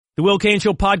The Will Cain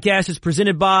Show podcast is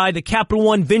presented by the Capital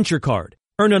One Venture Card.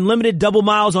 Earn unlimited double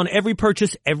miles on every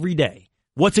purchase every day.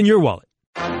 What's in your wallet?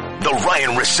 The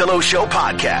Ryen Russillo Show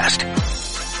podcast.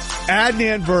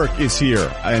 Adnan Burke is here,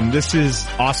 and this is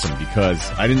awesome because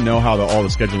I didn't know how all the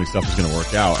scheduling stuff was going to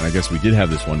work out, and I guess we did have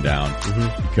this one down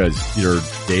because your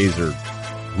days are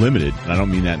limited, and I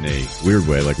don't mean that in a weird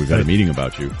way, like we've got a meeting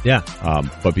about you. Yeah.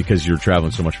 But because you're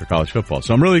traveling so much for college football.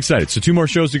 So I'm really excited. So 2 more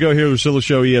shows to go here, Russillo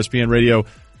Show, ESPN Radio.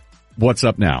 What's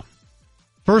up now?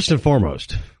 First and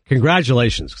foremost,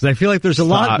 congratulations, because I feel like there's a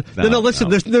lot. Listen,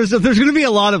 there's going to be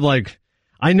a lot of like.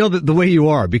 I know that the way you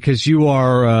are, because you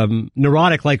are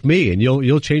neurotic like me, and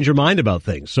you'll change your mind about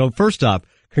things. So first off,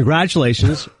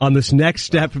 congratulations on this next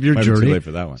step of your Might journey. Be too late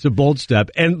for that one. It's a bold step,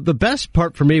 and the best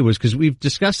part for me was because we've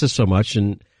discussed this so much,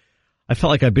 and I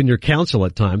felt like I've been your counsel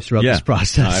at times throughout this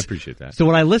process. No, I appreciate that. So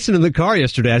when I listened in the car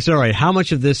yesterday, I said, all right, how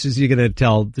much of this is you going to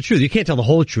tell the truth? You can't tell the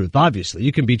whole truth, obviously.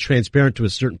 You can be transparent to a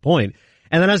certain point.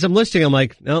 And then as I'm listening, I'm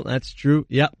like, no, that's true.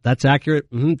 Yep, that's accurate.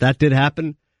 That did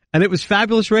happen. And it was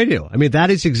fabulous radio. I mean, that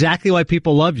is exactly why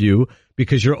people love you,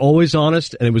 because you're always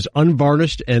honest and it was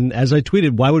unvarnished. And as I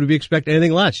tweeted, why would we expect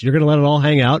anything less? You're going to let it all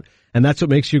hang out, and that's what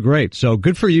makes you great. So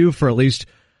good for you for at least,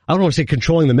 I don't want to say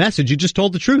controlling the message. You just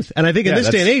told the truth. And I think in this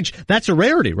day and age, that's a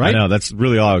rarity, right? I know. That's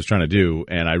really all I was trying to do.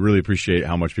 And I really appreciate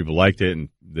how much people liked it and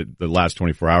the last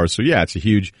 24 hours. So yeah, it's a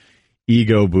huge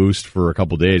ego boost for a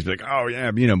couple of days. Be like, oh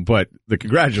yeah, but the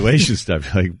congratulations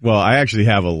stuff, like, well, I actually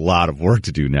have a lot of work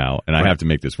to do now, and I have to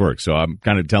make this work. So I'm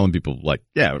kind of telling people like,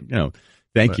 yeah,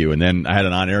 thank you. And then I had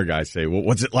an on-air guy say, well,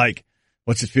 what's it like?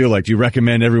 What's it feel like? Do you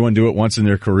recommend everyone do it once in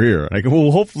their career? And I go,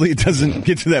 well, hopefully it doesn't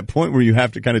get to that point where you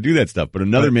have to kind of do that stuff. But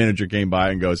another manager came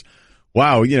by and goes,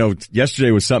 wow,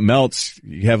 yesterday was something else.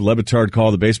 You have Le Batard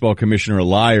call the baseball commissioner a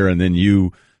liar, and then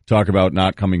you talk about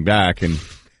not coming back, and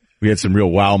we had some real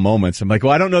wow moments. I'm like,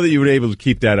 well, I don't know that you would be able to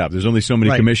keep that up. There's only so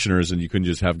many commissioners, and you couldn't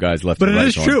just have guys left. But and right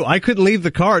it is true. I couldn't leave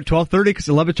the car at 12:30 because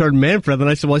of Le Batard and Manfred. And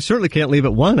I said, well, I certainly can't leave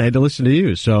at 1. I had to listen to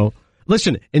you. So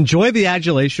listen, enjoy the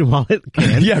adulation while it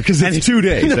can. Yeah, because it's 2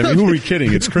 days. I mean, who are we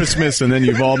kidding? It's Christmas, and then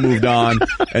you've all moved on,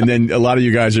 and then a lot of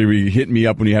you guys are hitting me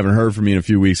up when you haven't heard from me in a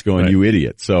few weeks going, you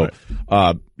idiot. So,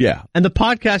 yeah. And the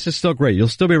podcast is still great. You'll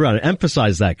still be around.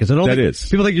 Emphasize that, because I don't think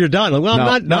people think you're done. Like, well,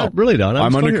 I'm not really done.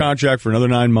 I'm under contract for another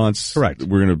 9 months. Correct.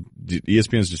 We're going to,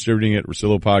 ESPN's distributing it,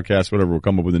 Russillo Podcast, whatever. We'll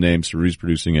come up with a name. Sarudi's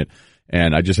producing it.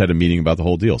 And I just had a meeting about the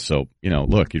whole deal. So,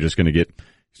 look, you're just going to get,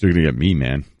 still going to get me,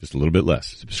 man. Just a little bit less.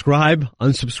 Subscribe,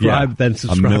 unsubscribe, then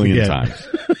subscribe 1 million again. times.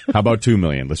 How about 2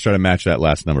 million? Let's try to match that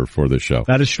last number for this show.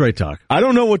 That is straight talk. I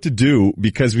don't know what to do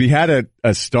because we had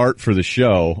a start for the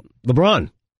show.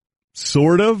 LeBron.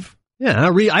 Sort of. Yeah,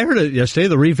 I heard it yesterday,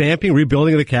 the revamping,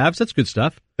 rebuilding of the Cavs. That's good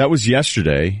stuff. That was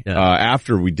yesterday,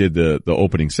 after we did the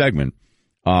opening segment.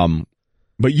 But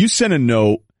you sent a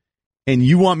note, and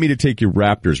you want me to take your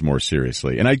Raptors more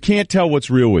seriously. And I can't tell what's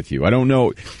real with you. I don't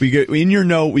know. In your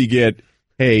note, we get,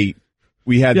 hey,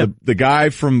 we had the guy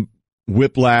from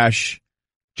Whiplash.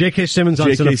 J.K. Simmons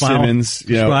on J.K. Simmons.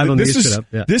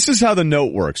 This is how the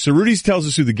note works. So Rudy tells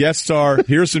us who the guests are.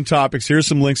 Here are some topics. Here's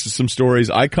some links to some stories.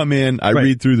 I come in. I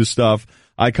read through the stuff.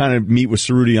 I kind of meet with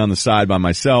Cerruti on the side by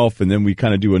myself, and then we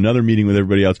kind of do another meeting with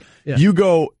everybody else. Yeah. You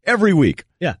go every week.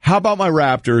 Yeah. How about my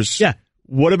Raptors? Yeah.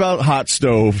 What about Hot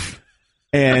Stove?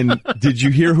 And did you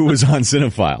hear who was on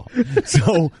Cinephile?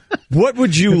 So what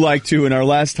would you like to, in our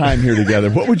last time here together,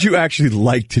 what would you actually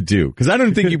like to do? Because I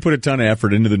don't think you put a ton of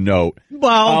effort into the note.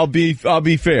 Well, I'll be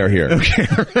fair here. Okay,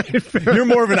 right, fair. You're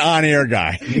more of an on-air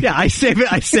guy. Yeah, I save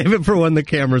it for when the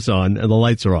camera's on and the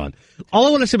lights are on. All I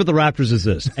want to say about the Raptors is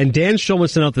this, and Dan Schulman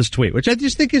sent out this tweet, which I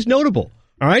just think is notable.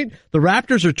 All right? The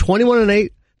Raptors are 21-8.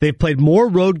 They've played more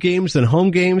road games than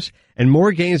home games and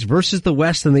more games versus the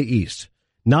West than the East.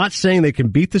 Not saying they can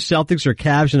beat the Celtics or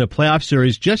Cavs in a playoff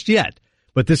series just yet,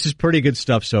 but this is pretty good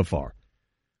stuff so far.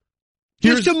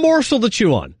 Just a morsel to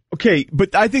chew on. Okay,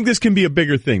 but I think this can be a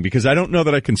bigger thing because I don't know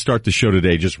that I can start the show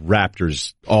today just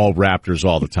Raptors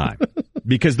all the time.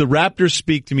 Because the Raptors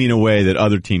speak to me in a way that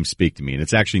other teams speak to me, and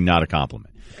it's actually not a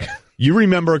compliment. You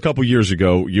remember a couple years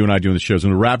ago, you and I doing the shows,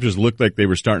 when the Raptors looked like they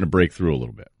were starting to break through a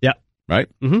little bit. Yeah. Right?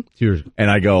 Mm-hmm.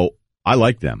 And I go, I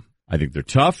like them. I think they're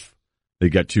tough. They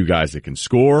got 2 guys that can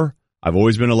score. I've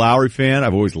always been a Lowry fan.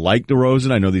 I've always liked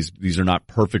DeRozan. I know these are not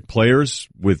perfect players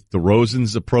with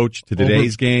DeRozan's approach to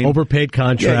today's game. Overpaid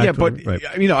contract. Yeah, but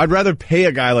I'd rather pay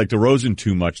a guy like DeRozan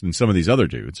too much than some of these other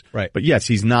dudes. Right. But yes,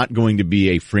 he's not going to be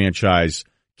a franchise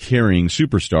carrying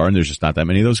superstar, and there's just not that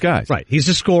many of those guys. Right. He's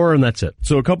a scorer, and that's it.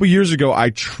 So a couple years ago, I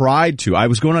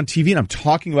was going on TV, and I'm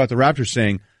talking about the Raptors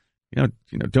saying,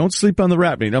 don't sleep on the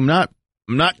Raptors. I'm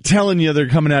not telling you they're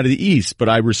coming out of the East, but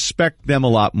I respect them a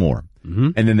lot more.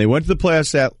 And then they went to the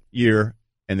playoffs that year,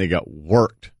 and they got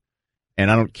worked. And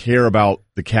I don't care about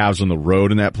the Cavs on the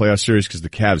road in that playoff series because the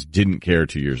Cavs didn't care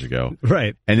 2 years ago.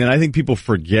 Right. And then I think people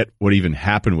forget what even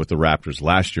happened with the Raptors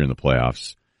last year in the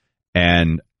playoffs.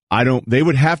 And they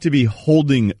would have to be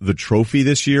holding the trophy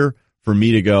this year for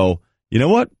me to go, you know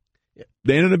what?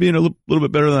 They ended up being a little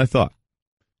bit better than I thought.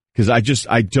 Because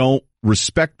I don't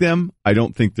respect them. I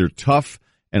don't think they're tough.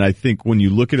 And I think when you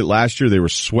look at it last year, they were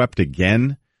swept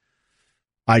again.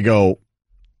 I go,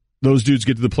 those dudes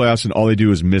get to the playoffs and all they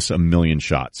do is miss a million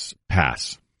shots.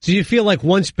 Pass. So you feel like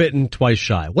once bitten, twice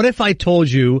shy. What if I told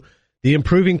you the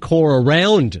improving core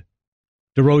around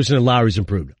DeRozan and Lowry's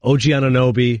improved? OG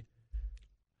Anunoby.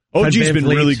 OG's been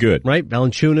really good. Right?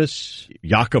 Valanciunas.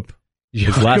 Jakob.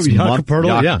 His last month.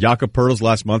 Jakob Poeltl's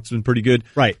last month's been pretty good.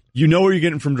 Right. You know what you're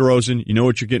getting from DeRozan. You know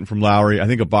what you're getting from Lowry. I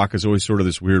think Ibaka's always sort of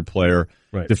this weird player.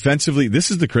 Right. Defensively,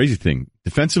 this is the crazy thing.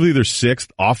 Defensively, they're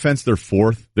sixth. Offense, they're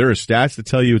fourth. There are stats that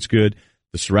tell you it's good.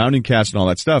 The surrounding cast and all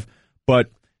that stuff. But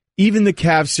even the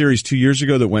Cavs series 2 years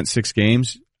ago that went 6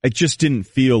 games, it just didn't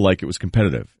feel like it was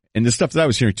competitive. And the stuff that I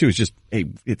was hearing too is just, hey,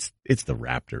 it's the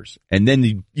Raptors. And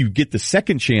then you get the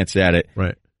second chance at it.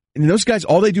 Right. And those guys,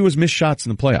 all they do is miss shots in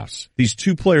the playoffs. These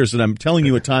two players that I'm telling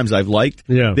you at times I've liked,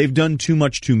 they've done too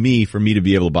much to me for me to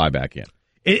be able to buy back in.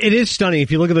 It is stunning.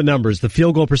 If you look at the numbers, the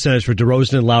field goal percentage for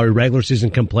DeRozan and Lowry regular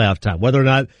season come playoff time, whether or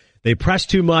not they press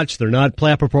too much, they're not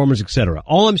playoff performers, etc.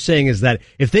 All I'm saying is that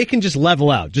if they can just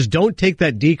level out, just don't take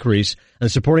that decrease and the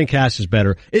supporting cast is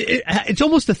better. It's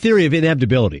almost the theory of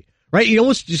inevitability, right? You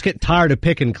almost just get tired of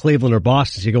picking Cleveland or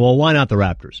Boston. So you go, well, why not the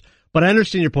Raptors? But I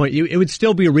understand your point. It would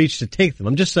still be a reach to take them.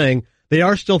 I'm just saying they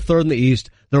are still third in the East.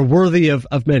 They're worthy of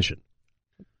mention.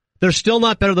 They're still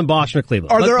not better than Boston or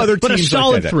Cleveland. Are there other teams but a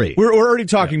solid like that? three. We're already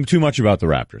talking too much about the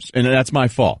Raptors, and that's my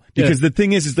fault. Because the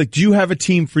thing is like, do you have a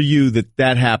team for you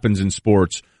that happens in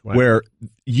sports where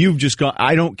you've just gone,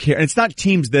 I don't care. And it's not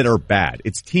teams that are bad.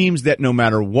 It's teams that no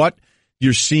matter what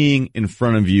you're seeing in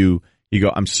front of you, you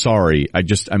go, I'm sorry.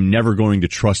 I'm never going to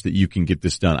trust that you can get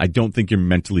this done. I don't think you're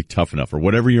mentally tough enough, or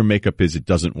whatever your makeup is, it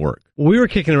doesn't work. We were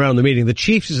kicking around the meeting. The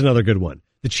Chiefs is another good one.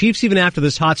 The Chiefs, even after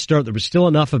this hot start, there was still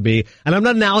enough of me, and I'm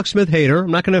not an Alex Smith hater.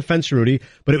 I'm not going to offend Rudy,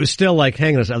 but it was still like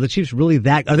hanging us. Are the Chiefs really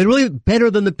are they really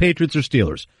better than the Patriots or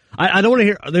Steelers? I don't want to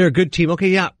hear, they're a good team. Okay,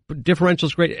 yeah,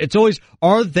 differential's great. It's always,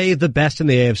 are they the best in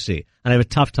the AFC? And I have a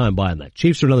tough time buying that.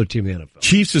 Chiefs are another team in the NFL.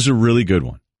 Chiefs is a really good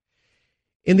one.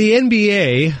 In the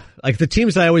NBA, like the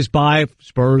teams that I always buy,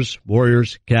 Spurs,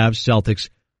 Warriors, Cavs, Celtics,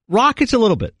 Rockets a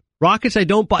little bit. Rockets I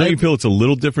don't buy. Don't you feel it's a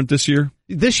little different this year?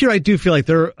 This year I do feel like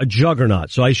they're a juggernaut,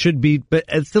 so I should be, but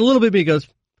it's a little bit me goes,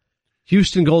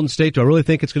 Houston, Golden State, do I really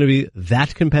think it's going to be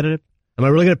that competitive? Am I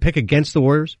really going to pick against the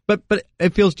Warriors? But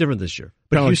it feels different this year.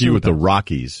 But kind of like you with the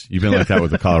Rockies. You've been like that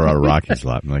with the Colorado Rockies a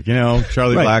lot. I'm like,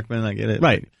 Charlie Blackmon, I get it.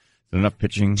 Right. Enough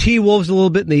pitching. T-Wolves a little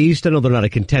bit in the East. I know they're not a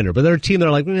contender, but they're a team that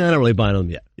are like, I don't really buy them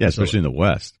yet. Yeah, especially in the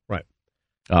West. Right.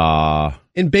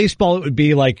 In baseball, it would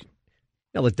be like,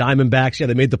 the Diamondbacks,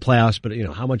 they made the playoffs, but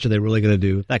how much are they really going to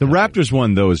do? The Raptors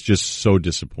one, though, is just so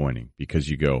disappointing because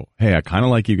you go, hey, I kind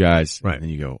of like you guys. Right. And then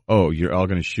you go, oh, you're all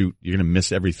going to shoot. You're going to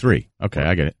miss every three. Okay,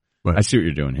 I get it. Right. I see what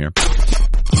you're doing here.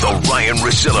 The Ryen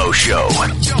Russillo Show.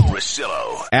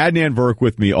 Russillo. Adnan worked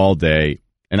with me all day,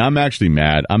 and I'm actually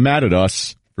mad. I'm mad at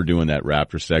us for doing that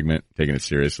Raptor segment, taking it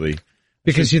seriously.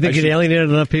 Because you think it alienated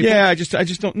enough people? Yeah, I just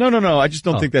don't. No. I just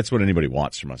don't think that's what anybody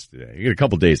wants from us today. You got a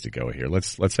couple days to go here.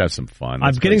 Let's have some fun.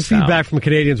 I'm getting feedback from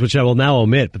Canadians, which I will now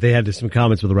omit, but they had some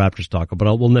comments with the Raptors talk,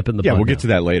 but we'll nip it in the bud. Yeah, we'll get to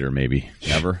that later, maybe.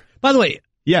 Never. By the way,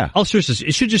 all seriousness,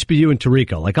 it should just be you and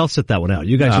Tirico. Like, I'll sit that one out.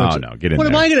 You guys No, get in what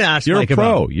there. Am I going to ask You're Mike a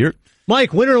pro. about?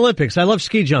 Mike, Winter Olympics. I love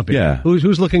ski jumping. Yeah.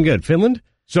 Who's looking good? Finland?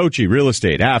 Sochi, real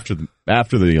estate, after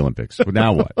the Olympics. But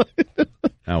now what?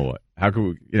 Now what? How can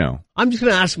we, I'm just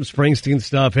going to ask some Springsteen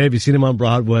stuff. Hey, have you seen him on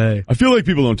Broadway? I feel like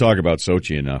people don't talk about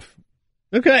Sochi enough.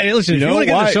 Okay, hey, listen, if you want to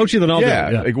get to Sochi, then I'll do it.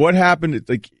 Yeah. Like what happened,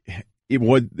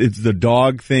 it's the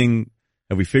dog thing.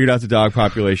 Have we figured out the dog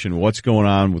population? What's going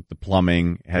on with the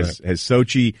plumbing? Has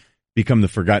Sochi become the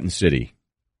forgotten city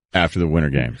after the Winter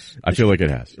Games? I feel like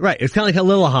it has. Right. It's kind of like a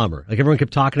Lillehammer. Like everyone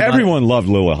kept talking about Everyone loved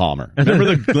Lillehammer.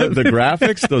 Remember the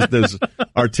graphics? Those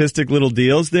artistic little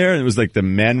deals there? It was like the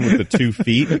men with the 2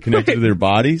 feet connected to their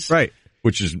bodies. Right.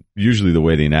 Which is usually the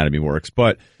way the anatomy works.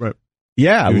 But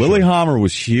yeah, usually. Lillehammer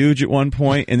was huge at one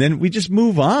point, and then we just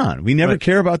move on. We never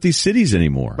care about these cities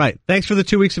anymore. Right. Thanks for the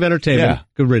 2 weeks of entertainment. Yeah.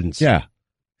 Good riddance. Yeah.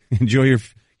 Enjoy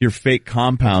your fake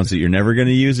compounds that you're never going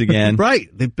to use again. Right.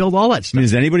 They build all that stuff.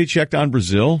 Has anybody checked on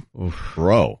Brazil?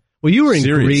 Bro. Well, you were in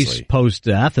Greece post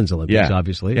Athens Olympics,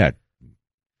 obviously. Yeah.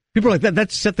 People are like,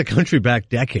 that set the country back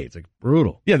decades. Like,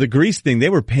 brutal. Yeah, the Greece thing, they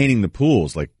were painting the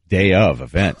pools like day of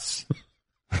events.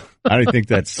 I don't think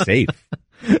that's safe.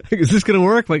 Is this going to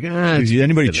work? Like, is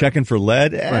anybody checking for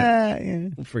lead? Right. Yeah.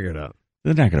 We'll figure it out.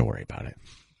 They're not going to worry about it.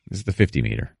 This is the 50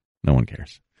 meter. No one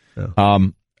cares.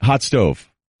 Oh. Hot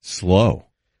stove, slow.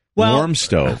 Well, warm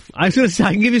stove. I was going to say,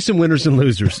 I can give you some winners and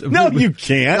losers. No, you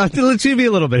can't. Let's give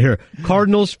you a little bit here.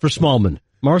 Cardinals for Smallman.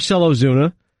 Marcell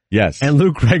Ozuna. Yes. And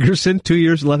Luke Gregerson, 2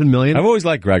 years, $11 million. I've always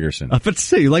liked Gregerson. But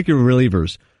say, you like your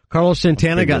relievers. Carlos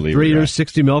Santana got 3 years,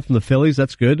 $60 million from the Phillies.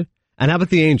 That's good. And how about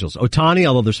the Angels? Ohtani,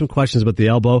 although there's some questions about the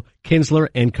elbow, Kinsler,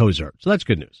 and Cozart. So that's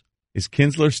good news. Is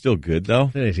Kinsler still good,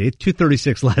 though?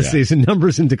 236 last season.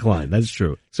 Numbers in decline. That's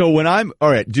true. So when all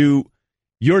right,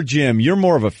 your gym, you're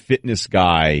more of a fitness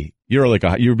guy.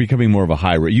 You're becoming more of a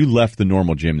high rate. You left the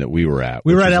normal gym that we were at.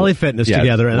 We were at LA Fitness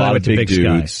together, and I went to Big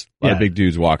dudes, Sky. A lot of big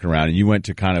dudes walking around, and you went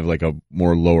to kind of like a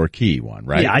more lower key one,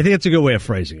 right? Yeah, I think that's a good way of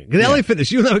phrasing it. Because LA Fitness,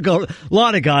 you and I would go, a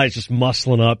lot of guys just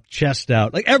muscling up, chest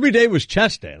out. Like every day was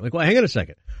chest day. I'm like, well, hang on a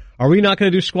second. Are we not going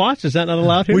to do squats? Is that not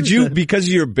allowed here? Would you, because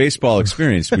of your baseball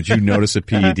experience, would you notice a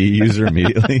PED user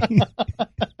immediately?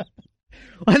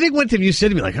 I think one time you said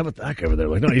to me, like, how about that guy over there?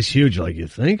 Like, no, he's huge. Like, you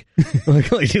think?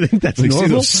 Like, you think that's normal? See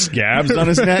those scabs on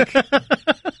his neck?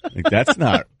 Like, that's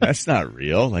not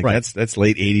real. Like, right. that's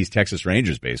late 80s Texas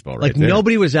Rangers baseball right like, there.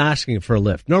 Nobody was asking for a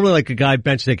lift. Normally, like, a guy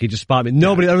bench deck, he just spot me.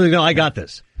 Nobody, no, I got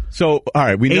this. So, all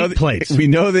right, we know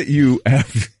that you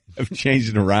have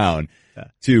changed it around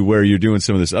to where you're doing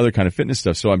some of this other kind of fitness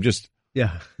stuff. So I'm just,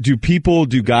 do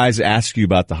guys ask you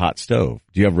about the hot stove?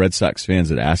 Do you have Red Sox fans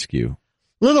that ask you?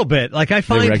 Little bit. Like, I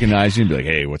find they recognize you and be like,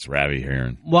 hey, what's Ravi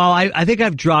hearing? Well, I think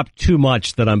I've dropped too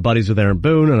much that I'm buddies with Aaron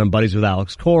Boone and I'm buddies with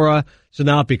Alex Cora. So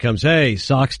now it becomes, hey,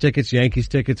 Sox tickets, Yankees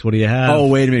tickets, what do you have? Oh,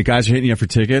 wait a minute. Guys are hitting you up for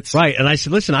tickets? Right. And I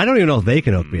said, listen, I don't even know if they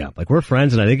can hook me up. Like, we're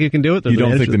friends and I think you can do it. You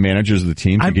don't think the managers of the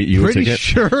team can get you a ticket? I'm pretty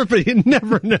sure, but you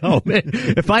never know, man.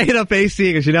 If I hit up AC,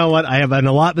 because you know what? I have an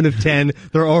allotment of 10.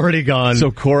 They're already gone. So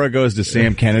Cora goes to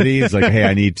Sam Kennedy. He's like, hey,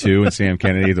 I need 2. And Sam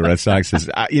Kennedy, the Red Sox, says,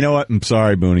 you know what? I'm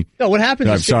sorry, Booney. No, what happens?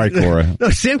 No, I'm sorry, Cora. No,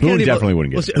 Sam Kennedy definitely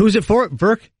wouldn't get it. Who's it for?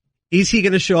 Burke? Is he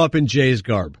going to show up in Jay's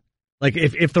garb? Like,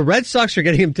 if the Red Sox are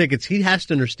getting him tickets, he has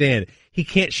to understand he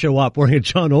can't show up wearing a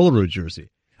John Olerud jersey.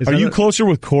 Are you closer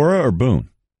with Cora or Boone?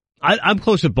 I'm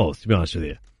close with both, to be honest with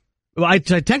you. Well, I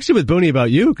texted with Booney about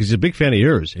you because he's a big fan of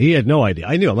yours. He had no idea.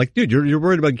 I knew. I'm like, dude, you're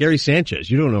worried about Gary Sanchez.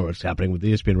 You don't know what's happening with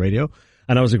ESPN Radio.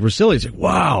 And I was like, Russillo. He's like,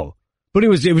 wow. But it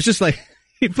was just like,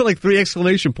 he put like 3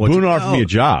 exclamation points. Boone offered me a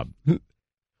job.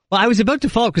 Well, I was about to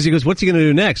follow up because he goes, what's he going to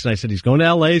do next? And I said, he's going to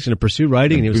L.A., he's going to pursue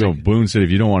writing. And he was like, Boone said, if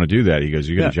you don't want to do that, he goes,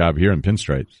 you got a job here in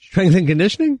Pinstripes. Strength and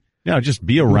conditioning? Yeah, just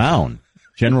be around.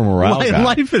 General morale guy.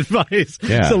 Life advice.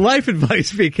 Yeah. So life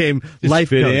advice became just life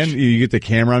fit coach. in. You get the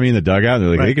camera on me in the dugout. And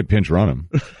they're like, they could pinch run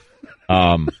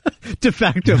him. De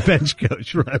facto bench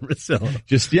coach, Ryan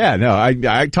Russillo.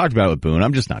 I talked about it with Boone.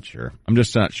 I'm just not sure. I'm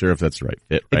just not sure if that's the right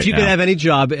fit If you could have any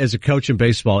job as a coach in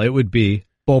baseball, it would be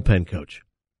bullpen coach.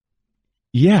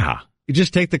 Yeah. You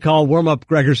just take the call, warm up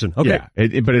Gregerson. Okay.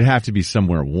 Yeah, but it'd have to be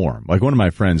somewhere warm. Like one of my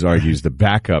friends argues the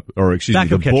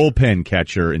bullpen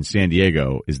catcher in San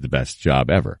Diego is the best job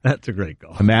ever. That's a great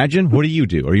call. Imagine, what do you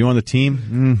do? Are you on the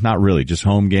team? Not really. Just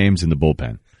home games in the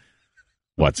bullpen.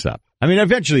 What's up? I mean,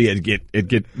 eventually it'd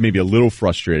get maybe a little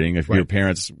frustrating if your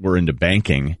parents were into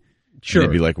banking. Sure.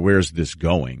 They'd be like, where's this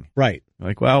going? Right.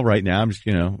 Like, well, right now I'm just,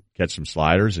 catch some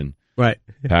sliders and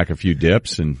pack a few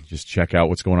dips and just check out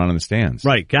what's going on in the stands.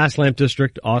 Right. Gas lamp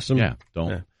district. Awesome. Yeah.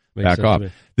 Don't back off.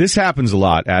 This happens a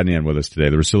lot. Adnan with us today.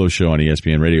 The Russillo Show on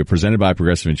ESPN Radio, presented by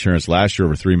Progressive Insurance. Last year,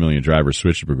 over 3 million drivers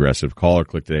switched to Progressive. Call or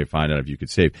click today. Find out if you could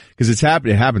save. Because it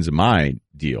happens in my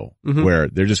deal where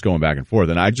they're just going back and forth.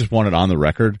 And I just want it on the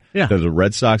record that the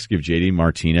Red Sox give J.D.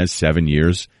 Martinez 7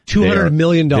 years. $200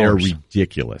 million. They're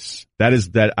ridiculous.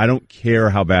 That I don't care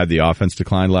how bad the offense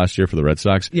declined last year for the Red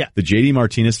Sox. Yeah. The J.D.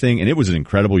 Martinez thing, and it was an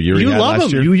incredible year he had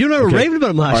last year. You never raved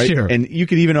about him last year. And you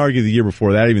could even argue the year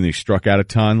before that, even they struck out a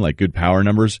ton, like good power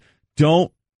numbers.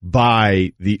 Don't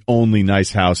buy the only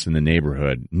nice house in the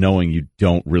neighborhood knowing you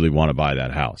don't really want to buy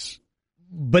that house.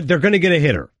 But they're going to get a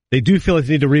hitter. They do feel like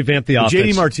they need to revamp the offense.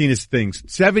 J.D. Martinez thinks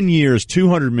 7 years,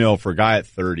 $200 million for a guy at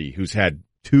 30 who's had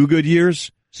 2 good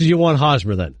years. So you want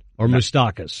Hosmer then? Or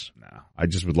Moustakas? No. I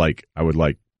would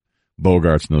like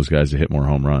Bogarts and those guys to hit more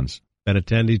home runs.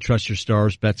 Benintendi, trust your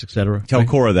stars, bets, etc. Tell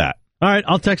Cora that. All right,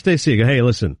 I'll text AC. Go, hey,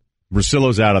 listen.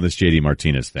 Russillo's out on this J.D.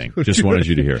 Martinez thing. Just wanted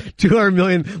you to hear it. $200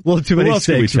 million, a little too many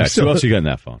stakes. Who else you got in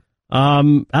that phone?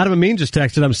 Adam Amin just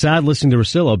texted, I'm sad listening to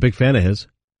Russillo. Big fan of his.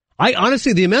 I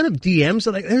honestly, the amount of DMs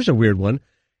that there's a weird one.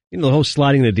 The whole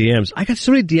sliding the DMs. I got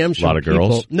so many DMs from a lot of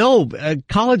girls? No,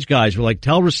 college guys were like,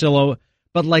 tell Russillo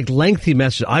But like lengthy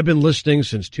message. I've been listening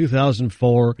since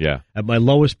 2004. Yeah. At my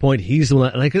lowest point, he's the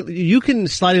one. Like you can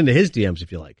slide into his DMs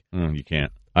if you like. You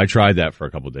can't. I tried that for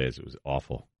a couple of days. It was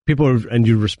awful. And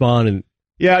you respond and.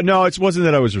 Yeah, no, it wasn't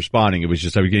that I was responding. It was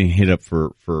just I was getting hit up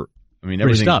for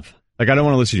everything. Stuff. Like, I don't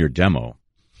want to listen to your demo.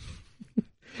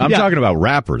 I'm talking about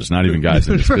rappers, not even guys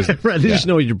in this business. Right. I just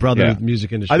know your brother in the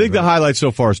music industry. I think the highlight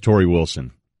so far is Tory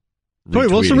Wilson. Tory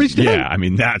Wilson reached out? Yeah, I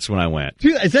mean, that's when I went.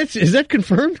 Dude, is that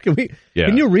confirmed? Can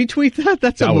you retweet that?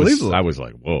 That's unbelievable. I was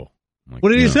like, whoa. What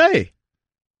did he say?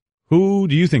 Who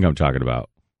do you think I'm talking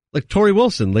about? Like Tory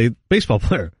Wilson, the baseball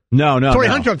player. No. Tory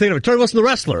Hunter, I'm thinking of Tory Wilson, the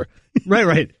wrestler.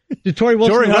 Right. Tory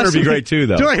Wilson. Tory Hunter would be great too,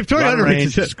 though. Tory Hunter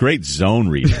range, it's great zone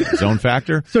reading, zone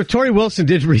factor. So Tory Wilson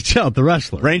did reach out, the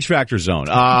wrestler. Range factor zone.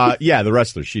 Yeah, the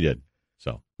wrestler, she did.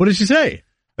 So what did she say?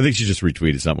 I think she just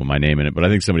retweeted something with my name in it, but I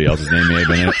think somebody else's name may have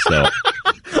been in it. So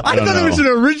I thought it was an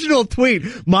original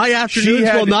tweet. My afternoons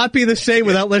will not be the same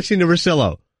without listening to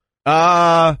Russillo.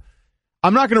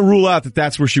 I'm not going to rule out that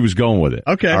that's where she was going with it.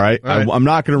 Okay. All right. I'm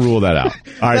not going to rule that out.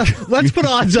 All right. Now, let's put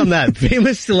odds on that.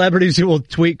 Famous celebrities who will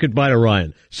tweet goodbye to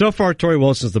Ryan. So far, Tory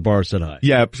Wilson's the bar set high.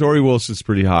 Yeah, Tory Wilson's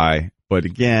pretty high. But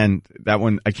again, that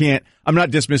one, I'm not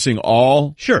dismissing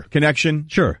all connection.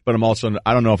 Sure. But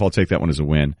I don't know if I'll take that one as a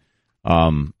win.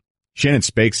 Shannon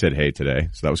Spake said hey today,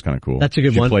 so that was kind of cool. That's a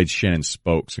good one. She played Shannon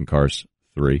Spokes in Cars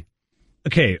 3.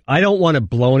 Okay, I don't want to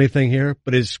blow anything here,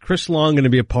 but is Chris Long going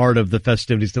to be a part of the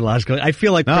festivities to last? I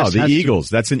feel like Chris the Eagles.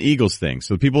 That's an Eagles thing.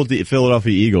 So people at the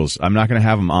Philadelphia Eagles, I'm not going to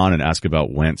have him on and ask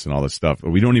about Wentz and all this stuff.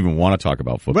 We don't even want to talk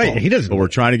about football. Right, he doesn't. But we're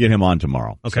trying to get him on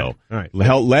tomorrow. Okay, so, all right.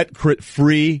 Let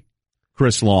free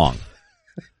Chris Long.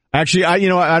 Actually, I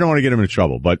don't want to get him into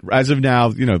trouble, but as of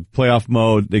now, playoff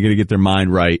mode, they're going to get their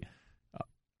mind right.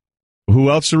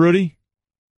 Who else, Rudy?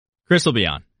 Chris will be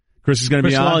on. Chris is going to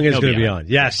be on? Chris Long is going to be on.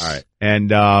 Yes. All right.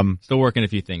 And still working a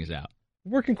few things out.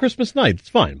 Working Christmas night. It's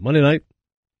fine. Monday night.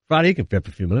 Friday, you can fit up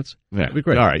a few minutes. Yeah. It'll be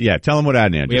great. All right. Yeah. Tell him what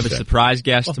Adnan We have said. a surprise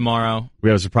guest tomorrow. We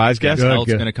have a surprise guest? Van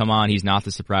Pelt's going to come on. He's not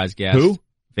the surprise guest. Who?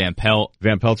 Van Pelt.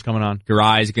 Van Pelt's coming on.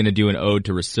 Garai is going to do an ode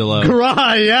to Russillo.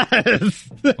 Garai, yes.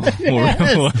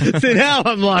 Yes. See, now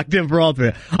I'm locked in for all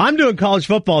three. I'm doing college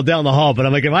football down the hall, but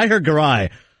I'm like, if I hear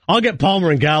Garai, I'll get Palmer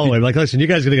and Galloway. I'm like, listen, you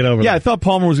guys got to get over Yeah, that. I thought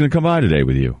Palmer was going to come by today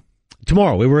with you.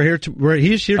 Tomorrow.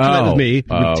 He's here tonight with me,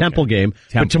 with Temple game.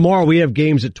 But tomorrow we have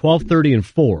games at 12:30 and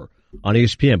 4 on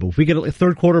ESPN. But if we get a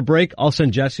third quarter break, I'll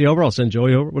send Jesse over. I'll send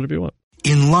Joey over, whatever you want.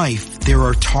 In life, there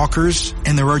are talkers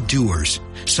and there are doers.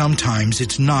 Sometimes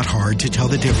it's not hard to tell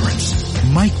the difference.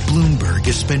 Mike Bloomberg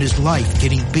has spent his life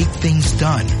getting big things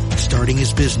done. Starting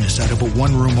his business out of a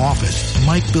one-room office,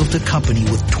 Mike built a company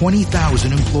with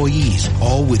 20,000 employees,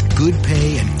 all with good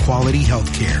pay and quality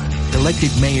health care. Elected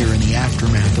mayor in the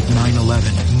aftermath of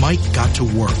 9/11, Mike got to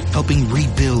work helping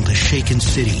rebuild a shaken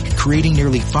city, creating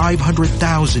nearly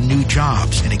 500,000 new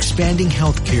jobs and expanding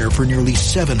health care for nearly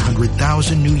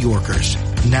 700,000 New Yorkers.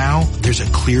 Now, there's a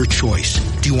clear choice.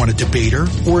 Do you want a debater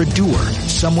or a doer?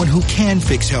 Someone who can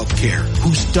fix healthcare,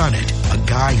 who's done it. A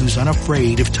guy who's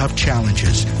unafraid of tough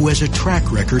challenges, who has a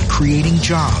track record creating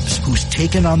jobs, who's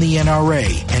taken on the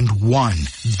NRA and won.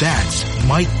 That's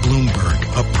Mike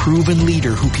Bloomberg, a proven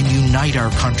leader who can unite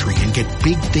our country and get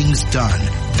big things done.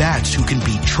 That's who can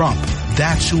beat Trump.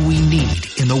 That's who we need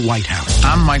in the White House.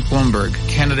 I'm Mike Bloomberg,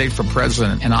 candidate for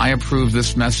president, and I approve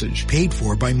this message. Paid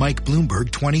for by Mike Bloomberg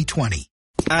 2020.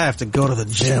 I have to go to the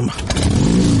gym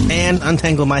and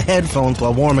untangle my headphones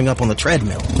while warming up on the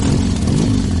treadmill.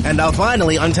 And I'll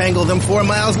finally untangle them 4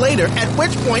 miles later, at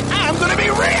which point I'm going to be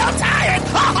real tired.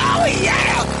 Oh,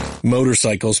 yeah!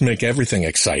 Motorcycles make everything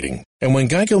exciting. And when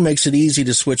Geico makes it easy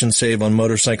to switch and save on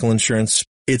motorcycle insurance,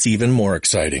 it's even more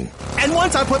exciting. And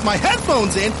once I put my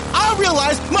headphones in, I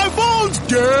realize my phone's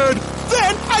dead.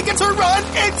 Then I get to run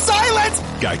in silence.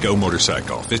 Geico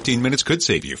Motorcycle. 15 minutes could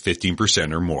save you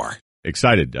 15% or more.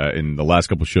 Excited in the last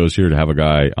couple of shows here to have a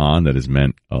guy on that has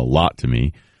meant a lot to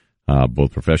me,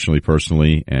 both professionally,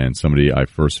 personally, and somebody I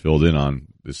first filled in on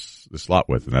this slot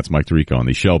with, and that's Mike Tirico on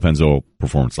the Shell Pennzoil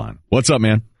Performance Line. What's up,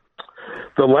 man?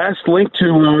 The last link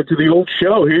to the old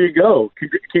show. Here you go.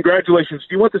 Congratulations.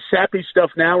 Do you want the sappy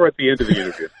stuff now or at the end of the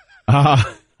interview?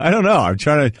 I don't know. I'm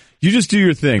trying to. You just do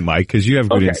your thing, Mike, because you have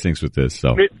good instincts with this.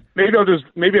 So maybe I'll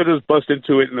just bust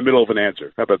into it in the middle of an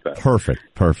answer. How about that?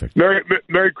 Perfect.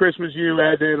 Merry Christmas, you,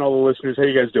 Adnan, all the listeners. How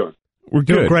you guys doing? We're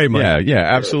good. Doing great, Mike. Yeah,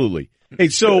 absolutely. Hey,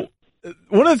 so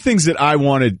one of the things that I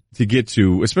wanted to get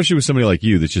to, especially with somebody like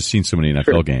you that's just seen so many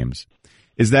NFL games,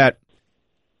 is that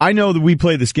I know that we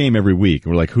play this game every week,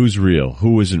 and we're like, who's real?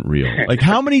 Who isn't real? Like,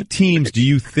 how many teams do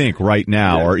you think right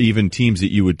now are even teams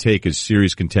that you would take as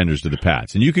serious contenders to the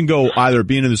Pats? And you can go either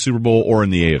being in the Super Bowl or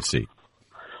in the AFC.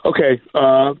 Okay,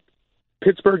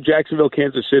 Pittsburgh, Jacksonville,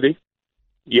 Kansas City.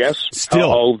 Yes,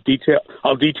 still. I'll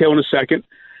detail in a second.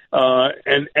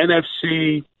 And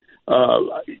NFC,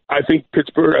 I think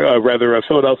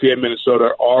Philadelphia and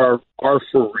Minnesota are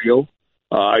for real.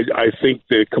 I think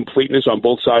the completeness on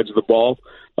both sides of the ball.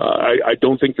 I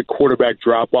don't think the quarterback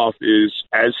drop-off is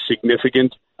as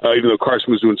significant, even though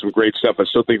Carson was doing some great stuff. I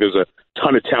still think there's a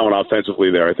ton of talent offensively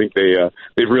there. I think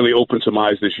they've really opened some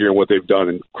eyes this year in what they've done,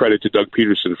 and credit to Doug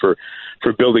Peterson for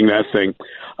building that thing.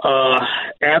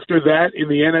 After that, in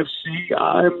the NFC,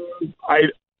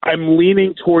 I'm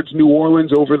leaning towards New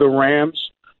Orleans over the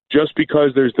Rams, just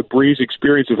because there's the Breeze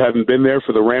experience of having been there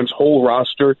for the Rams' whole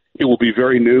roster. It will be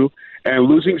very new. And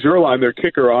losing Zerline, their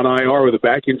kicker, on IR with a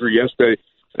back injury yesterday,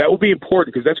 that will be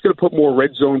important because that's going to put more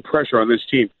red zone pressure on this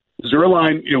team.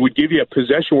 Zerline, would give you a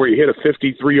possession where you hit a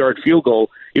 53-yard field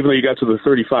goal, even though you got to the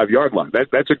 35-yard line.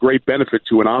 That's a great benefit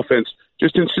to an offense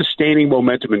just in sustaining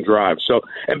momentum and drive. So,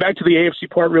 and back to the AFC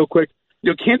part real quick.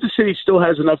 Kansas City still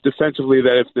has enough defensively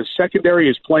that if the secondary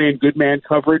is playing good man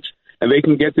coverage and they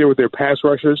can get there with their pass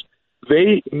rushers,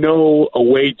 they know a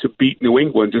way to beat New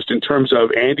England just in terms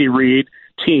of Andy Reid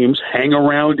teams hang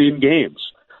around in games.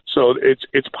 So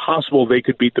it's possible they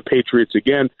could beat the Patriots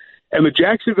again. And the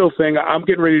Jacksonville thing, I'm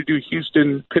getting ready to do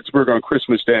Houston-Pittsburgh on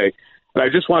Christmas Day. And I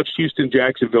just watched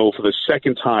Houston-Jacksonville for the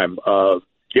second time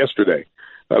yesterday.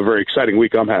 A very exciting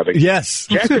week I'm having. Yes.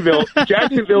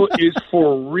 Jacksonville is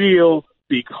for real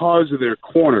because of their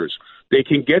corners. They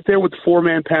can get there with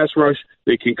four-man pass rush.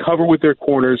 They can cover with their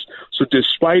corners. So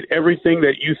despite everything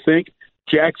that you think,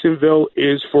 Jacksonville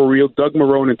is for real. Doug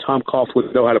Marrone and Tom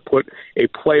Coughlin know how to put a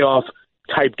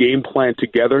playoff-type game plan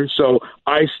together. So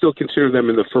I still consider them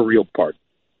in the for real part.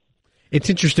 It's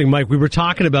interesting, Mike. We were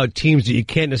talking about teams that you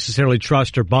can't necessarily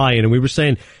trust or buy in, and we were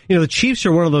saying, the Chiefs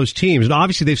are one of those teams, and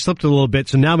obviously they've slipped a little bit,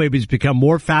 so now maybe it's become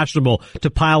more fashionable to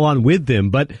pile on with them.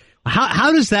 But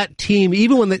how does that team,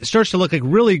 even when it starts to look like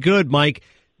really good, Mike,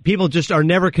 people just are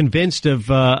never convinced of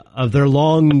their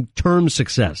long-term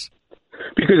success?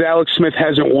 Because Alex Smith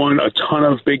hasn't won a ton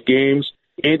of big games.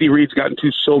 Andy Reid's gotten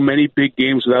to so many big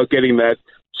games without getting that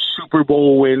Super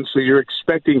Bowl win, so you're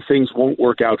expecting things won't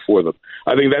work out for them.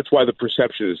 I think that's why the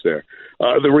perception is there.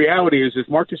 The reality is if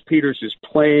Marcus Peters is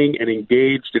playing and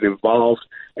engaged and involved,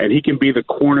 and he can be the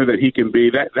corner that he can be,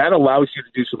 that allows you to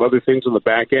do some other things on the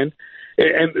back end.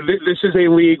 And this is a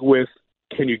league with,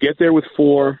 can you get there with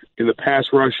four in the pass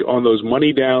rush on those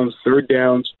money downs, third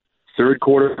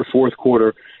quarter, fourth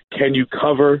quarter? Can you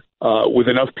cover with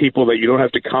enough people that you don't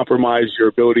have to compromise your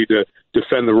ability to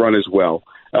defend the run as well?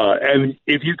 And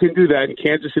if you can do that, and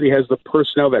Kansas City has the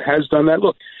personnel that has done that,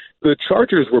 look, the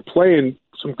Chargers were playing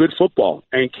some good football,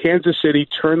 and Kansas City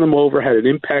turned them over, had an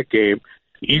impact game.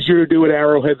 Easier to do at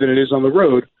Arrowhead than it is on the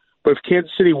road, but if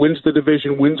Kansas City wins the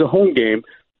division, wins a home game,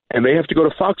 and they have to go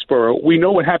to Foxborough, we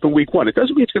know what happened week one. It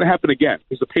doesn't mean it's going to happen again,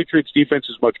 because the Patriots' defense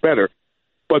is much better,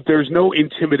 but there's no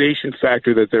intimidation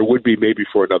factor that there would be maybe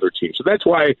for another team. So that's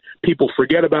why people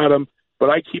forget about them, but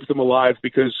I keep them alive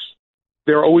because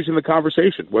they're always in the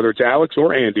conversation, whether it's Alex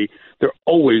or Andy. They're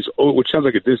always, which sounds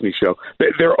like a Disney show,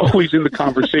 they're always in the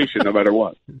conversation no matter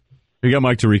what. We got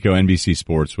Mike Tirico, NBC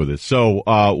Sports, with us. So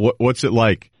what's it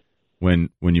like when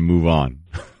you move on?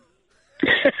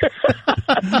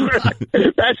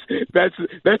 That's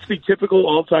the typical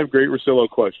all-time great Russillo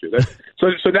question.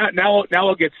 So now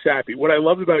I'll get sappy. What I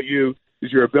love about you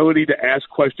is your ability to ask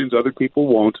questions other people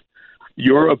won't.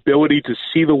 Your ability to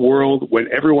see the world when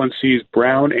everyone sees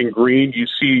brown and green, you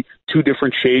see two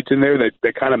different shades in there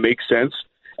that kind of make sense.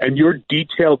 And your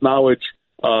detailed knowledge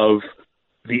of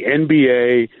the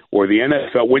NBA or the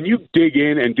NFL, when you dig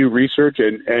in and do research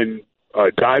and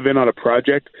dive in on a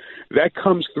project, that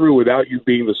comes through without you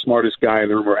being the smartest guy in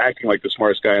the room or acting like the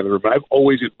smartest guy in the room. I've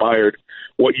always admired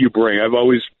what you bring. I've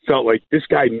always felt like this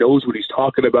guy knows what he's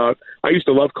talking about. I used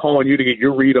to love calling you to get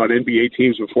your read on NBA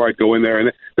teams before I'd go in there,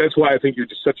 and that's why I think you're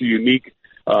just such a unique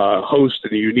host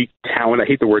and a unique talent. I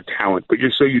hate the word talent, but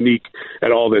you're so unique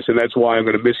at all this, and that's why I'm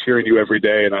going to miss hearing you every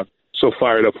day, and I'm so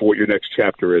fired up for what your next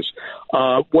chapter is.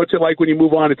 What's it like when you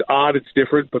move on? It's odd, it's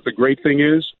different, but the great thing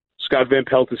is Scott Van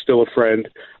Pelt is still a friend.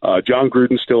 John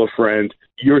Gruden's still a friend.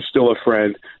 You're still a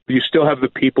friend. But you still have the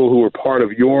people who are part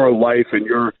of your life and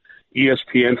your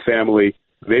ESPN family.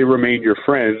 They remain your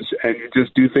friends, and you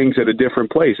just do things at a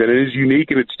different place. And it is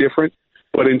unique and it's different,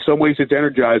 but in some ways it's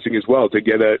energizing as well to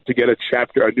get a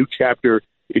chapter, a new chapter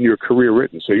in your career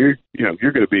written. So you're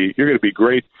going to be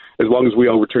great as long as we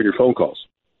all return your phone calls.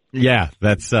 Yeah,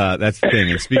 that's the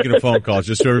thing. And speaking of phone calls,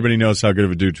 just so everybody knows how good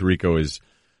of a dude Tirico is.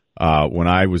 When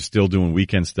I was still doing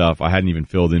weekend stuff, I hadn't even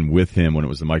filled in with him when it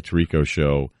was the Mike Tirico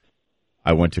show.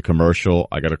 I went to commercial.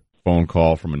 I got a phone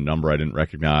call from a number I didn't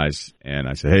recognize, and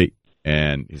I said, hey,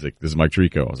 and he's like, this is Mike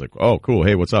Tirico. I was like, oh, cool.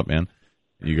 Hey, what's up, man?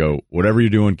 And you go, whatever you're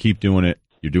doing, keep doing it.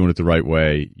 You're doing it the right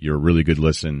way. You're a really good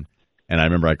listen. And I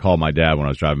remember I called my dad when I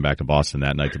was driving back to Boston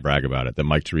that night to brag about it, that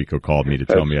Mike Tirico called me to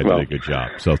tell me I did a good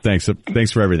job. So thanks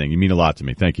for everything. You mean a lot to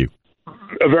me. Thank you.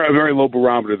 A very low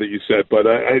barometer that you said, but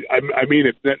I mean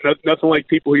it. Nothing like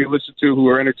people you listen to who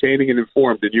are entertaining and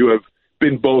informed, and you have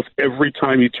been both every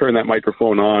time you turn that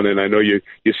microphone on, and I know you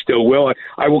still will.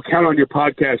 I will count on your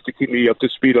podcast to keep me up to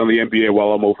speed on the NBA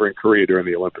while I'm over in Korea during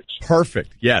the Olympics.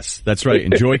 Perfect. Yes, that's right.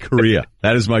 Enjoy Korea.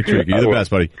 That is Mike Tirico. You're the best,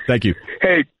 buddy. Thank you.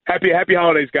 Hey, happy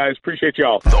holidays, guys. Appreciate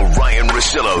y'all. The Ryen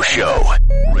Russillo Show.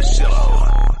 Russillo.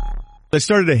 I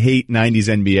started to hate 90s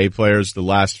NBA players the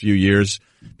last few years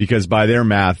because by their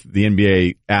math, the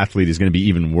NBA athlete is going to be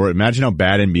even worse. Imagine how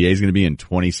bad NBA is going to be in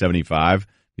 2075.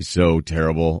 He's so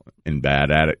terrible and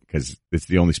bad at it because it's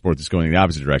the only sport that's going in the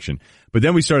opposite direction. But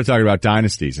then we started talking about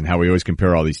dynasties and how we always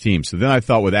compare all these teams. So then I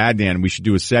thought with Adnan, we should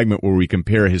do a segment where we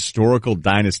compare historical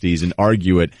dynasties and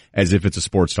argue it as if it's a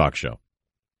sports talk show.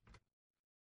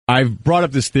 I've brought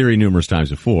up this theory numerous times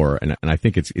before, and I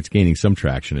think it's gaining some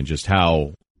traction in just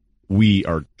how we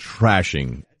are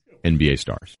trashing NBA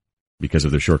stars because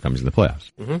of their shortcomings in the playoffs.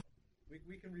 Mm-hmm.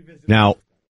 Now,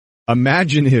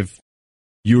 imagine if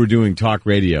you were doing talk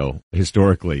radio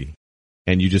historically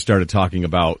and you just started talking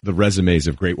about the resumes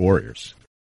of great warriors.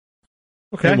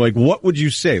 Okay. And like, what would you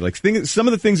say? Like, some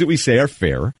of the things that we say are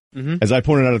fair. Mm-hmm. As I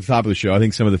pointed out at the top of the show, I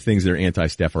think some of the things that are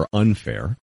anti-Steph are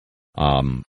unfair.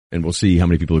 And we'll see how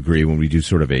many people agree when we do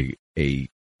sort of a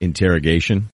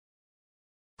interrogation,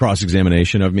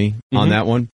 cross-examination of me on that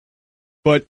one.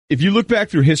 But if you look back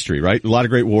through history, right, a lot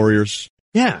of great warriors.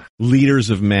 Yeah. Leaders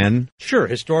of men. Sure.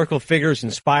 Historical figures,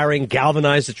 inspiring,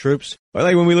 galvanize the troops. But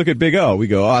like when we look at Big O, we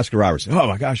go, Oscar Robertson. Oh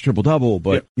my gosh, triple-double.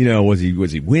 But, was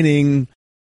he winning?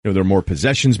 There were more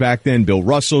possessions back then. Bill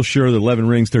Russell, sure, the 11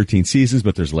 rings, 13 seasons,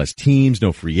 but there's less teams,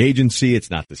 no free agency. It's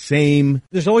not the same.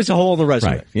 There's always a hole in the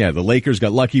resume. Right. Yeah, the Lakers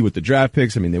got lucky with the draft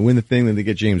picks. I mean, they win the thing, then they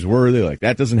get James Worthy. Like,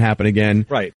 that doesn't happen again.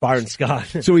 Right. Byron Scott.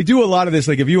 So we do a lot of this.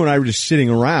 Like, if you and I were just sitting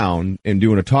around and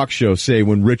doing a talk show, say,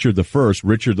 when Richard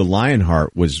the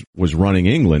Lionheart was running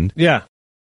England. Yeah.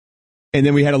 And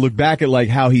then we had to look back at, like,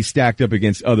 how he stacked up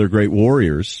against other great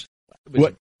warriors.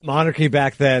 What? Monarchy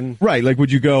back then. Right. Like,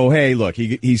 would you go, hey, look,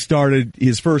 he started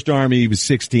his first army, he was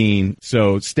 16,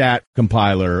 so stat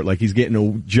compiler, like he's getting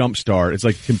a jump start. It's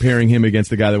like comparing him against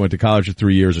the guy that went to college for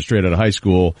 3 years or straight out of high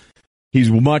school.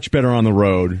 He's much better on the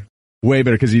road, way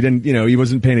better, because he didn't, he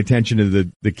wasn't paying attention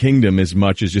to the kingdom as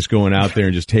much as just going out there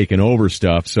and just taking over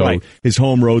stuff. So his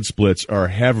home road splits are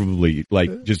heavily,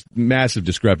 like, just massive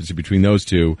discrepancy between those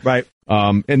two. Right.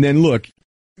 And then look,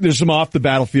 there's some off the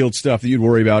battlefield stuff that you'd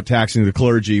worry about, taxing the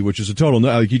clergy, which is a total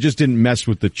like you just didn't mess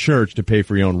with the church to pay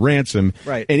for your own ransom.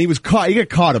 Right. And he got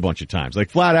caught a bunch of times,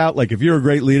 like flat out. Like if you're a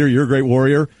great leader, you're a great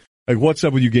warrior. Like what's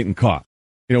up with you getting caught?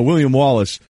 William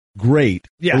Wallace, great.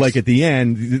 Yes. But like at the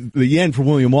end for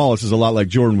William Wallace is a lot like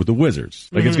Jordan with the Wizards.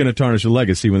 Like it's going to tarnish your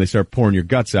legacy when they start pouring your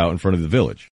guts out in front of the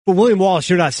village. But William Wallace,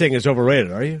 you're not saying is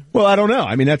overrated, are you? Well, I don't know.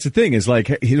 I mean, that's the thing is like,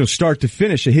 start to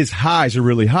finish, his highs are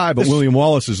really high, but William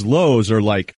Wallace's lows are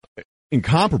like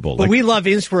incomparable. But we love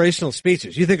inspirational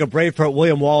speeches. You think of Braveheart,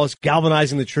 William Wallace,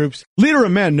 galvanizing the troops. Leader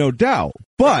of men, no doubt.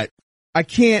 But I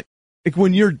can't, like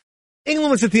when you're...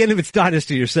 England was at the end of its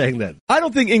dynasty, you're saying then? I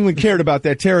don't think England cared about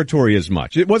that territory as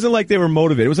much. It wasn't like they were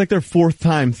motivated. It was like their fourth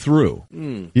time through.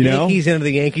 Yankees into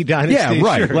the Yankee dynasty. Yeah,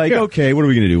 right. Sure. Like, okay, what are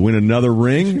we going to do? Win another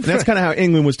ring? And that's kind of how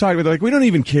England was talking about. They're like, we don't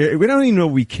even care. We don't even know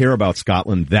we care about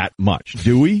Scotland that much,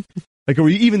 do we? Like, are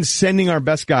we even sending our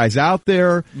best guys out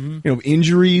there?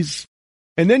 Injuries.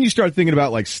 And then you start thinking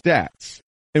about like stats.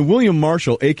 And William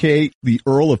Marshall, aka the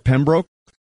Earl of Pembroke,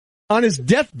 on his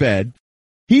deathbed,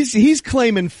 he's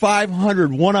claiming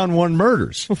 500 one-on-one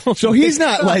murders. So he's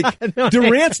not like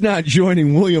Durant's not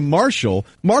joining William Marshall.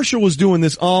 Marshall was doing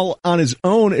this all on his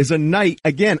own as a knight,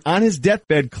 again on his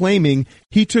deathbed, claiming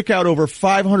he took out over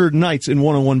 500 knights in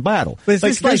one-on-one battle. But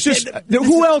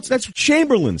who else? That's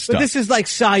Chamberlain stuff. But this is like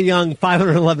Cy Young,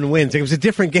 511 wins. It was a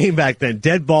different game back then,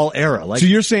 dead ball era. Like, so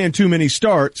you're saying too many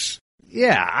starts?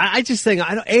 Yeah, I just think,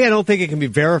 I don't think it can be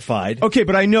verified. Okay,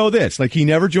 but I know this. Like, he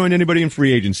never joined anybody in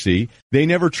free agency. They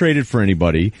never traded for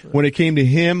anybody. When it came to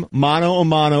him, mano a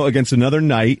mano against another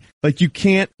knight, like, you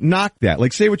can't knock that.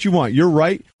 Like, say what you want. You're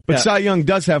right. But Cy Young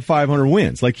does have 500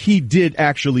 wins. Like, he did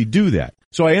actually do that.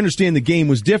 So I understand the game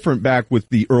was different back with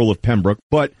the Earl of Pembroke,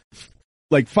 but,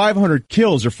 like, 500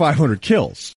 kills are 500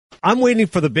 kills. I'm waiting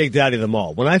for the big daddy of them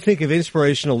all. When I think of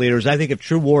inspirational leaders, I think of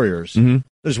true warriors.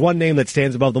 There's one name that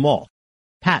stands above them all.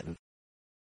 Patton.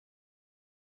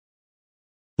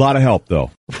 A lot of help,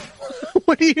 though.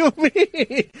 What do you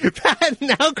mean? Patton,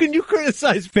 how can you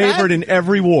criticize Patton? Favored in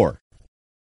every war.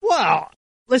 Wow.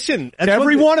 Listen.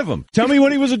 Every one of them. Tell me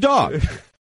when he was a dog.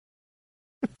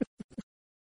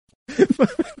 But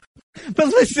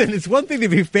listen, it's one thing to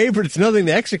be favored, it's another thing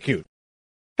to execute.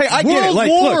 Hey, I World get it.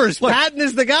 Like, Wars, look, Patton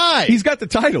is the guy. He's got the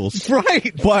titles.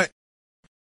 Right. But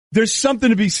there's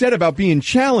something to be said about being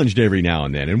challenged every now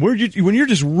and then. And when you're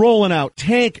just rolling out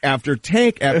tank after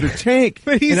tank after tank.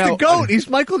 But he's the GOAT. He's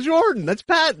Michael Jordan. That's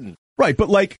Patton. Right, but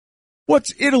like,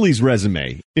 what's Italy's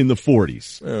resume in the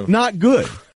 40s? Oh. Not good.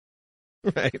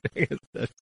 Right.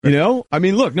 You know? I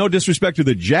mean, look, no disrespect to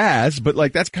the Jazz, but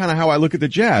like, that's kind of how I look at the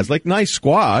Jazz. Like, nice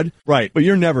squad. Right. But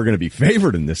you're never going to be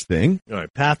favored in this thing. All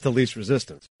right, path to least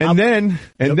resistance. And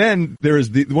then there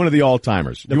is one of the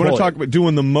all-timers. You want to talk about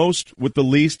doing the most with the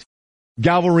least?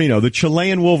 Galvarino, the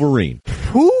Chilean Wolverine.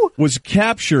 Who? Was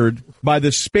captured by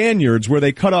the Spaniards where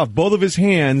they cut off both of his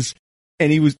hands,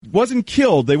 and he wasn't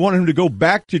killed. They wanted him to go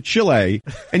back to Chile.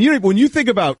 And when you think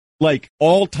about, like,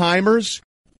 all-timers,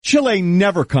 Chile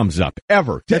never comes up,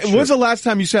 ever. When was the last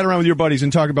time you sat around with your buddies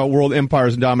and talked about world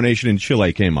empires and domination and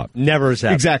Chile came up? Never has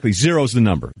happened. Exactly. Zero's the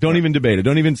number. Don't even debate it.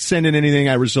 Don't even send in anything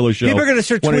at Russillo Show. People are going to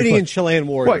start tweeting in Chilean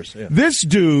warriors. Right.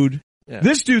 Yeah.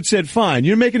 This dude said, fine,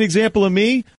 you're making an example of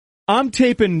me? I'm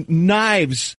taping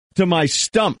knives to my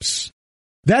stumps.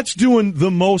 That's doing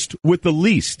the most with the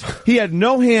least. He had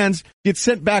no hands, gets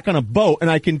sent back on a boat,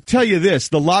 and I can tell you this,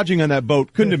 the lodging on that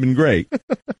boat couldn't have been great.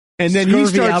 And then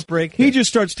he just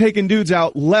starts taking dudes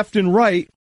out left and right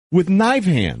with knife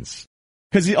hands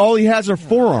because all he has are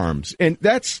forearms. And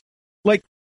that's like...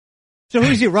 So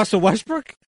who's he, Russell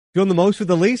Westbrook? Doing the most with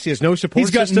the least? He has no support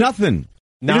system? He's got nothing.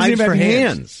 Knives for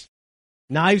hands.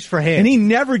 Knives for hands. And he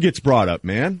never gets brought up,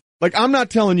 man. Like, I'm not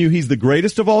telling you he's the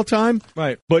greatest of all time.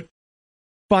 Right. But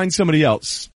find somebody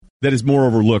else that is more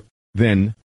overlooked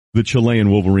than the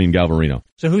Chilean Wolverine Galvarino.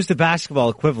 So who's the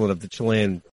basketball equivalent of the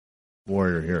Chilean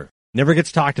warrior here? Never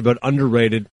gets talked about,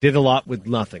 underrated, did a lot with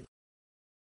nothing.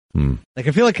 Like,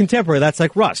 I feel like contemporary, that's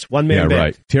like Russ, one-man band.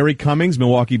 Right. Terry Cummings,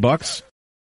 Milwaukee Bucks.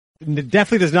 It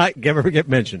definitely does not ever get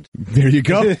mentioned. There you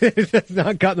go. It has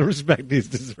not gotten the respect he's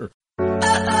deserved.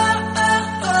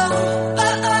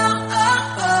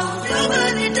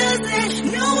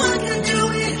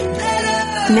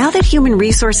 Now that Human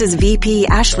Resources VP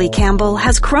Ashley Campbell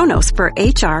has Kronos for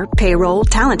HR, payroll,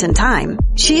 talent, and time,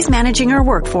 she's managing her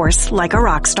workforce like a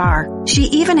rock star. She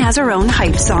even has her own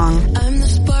hype song. I'm the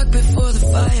spark before the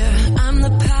fire. I'm the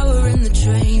power in the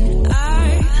train.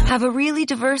 I have a really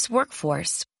diverse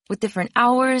workforce with different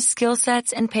hours, skill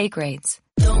sets, and pay grades.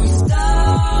 Don't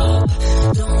stop.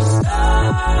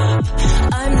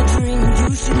 I'm the dream,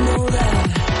 you should know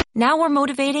that. Now we're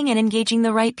motivating and engaging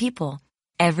the right people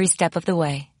every step of the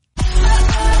way.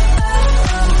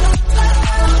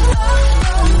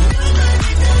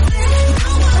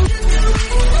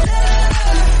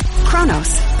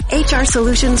 Kronos, HR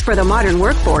solutions for the modern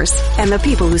workforce and the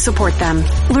people who support them.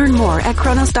 Learn more at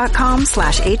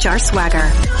kronos.com/HR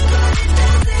swagger.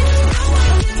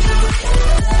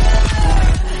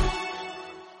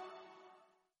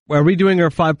 Are we doing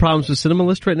our 5 problems with cinema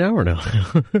list right now or no?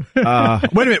 Wait a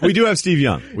minute. We do have Steve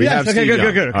Young. We have Steve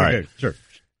Young. Good. All right. Good. Sure.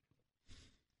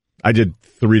 I did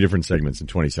 3 different segments in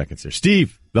 20 seconds here.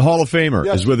 Steve, the Hall of Famer,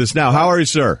 is with us now. How are you,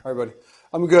 sir? Hi, buddy.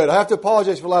 I'm good. I have to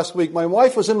apologize for last week. My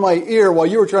wife was in my ear while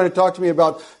you were trying to talk to me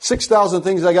about 6,000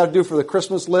 things I got to do for the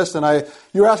Christmas list, and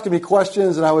you were asking me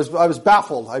questions, and I was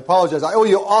baffled. I apologize. I owe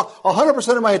you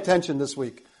 100% of my attention this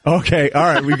week. Okay. All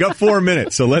right. We got 4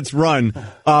 minutes, so let's run.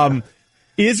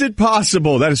 Is it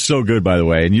possible? That is so good, by the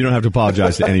way, and you don't have to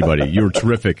apologize to anybody. You were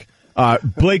terrific.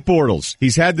 Blake Bortles,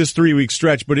 he's had this 3-week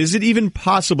stretch, but is it even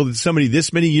possible that somebody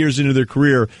this many years into their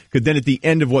career could then at the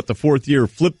end of the 4th year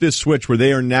flip this switch where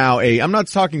they are now I'm not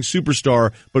talking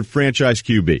superstar, but franchise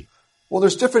QB? Well,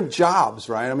 there's different jobs,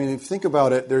 right? I mean, if you think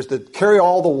about it, there's the carry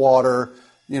all the water,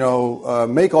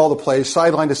 make all the plays,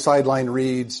 sideline to sideline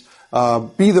reads,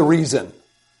 be the reason.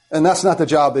 And that's not the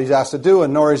job that he's asked to do,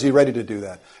 and nor is he ready to do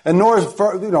that. And nor is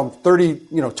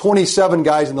 27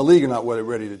 guys in the league are not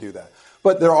ready to do that.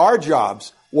 But there are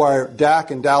jobs where Dak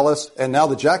and Dallas, and now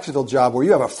the Jacksonville job, where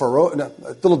you have a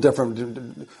little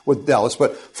different with Dallas,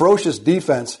 but ferocious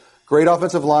defense, great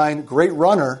offensive line, great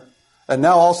runner, and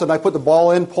now all of a sudden I put the ball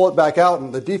in, pull it back out,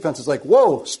 and the defense is like,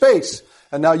 whoa, space.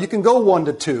 And now you can go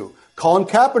 1-2. Colin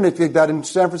Kaepernick did that in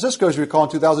San Francisco, as you recall,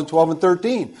 in 2012 and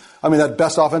 13. I mean, that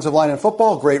best offensive line in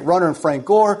football, great runner in Frank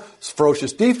Gore,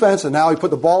 ferocious defense, and now he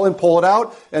put the ball in, pull it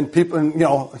out, and people,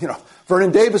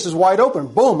 Vernon Davis is wide open.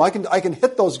 Boom, I can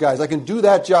hit those guys. I can do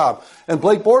that job. And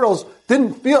Blake Bortles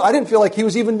I didn't feel like he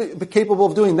was even capable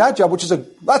of doing that job,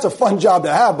 that's a fun job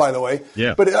to have, by the way.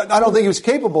 Yeah. But I don't think he was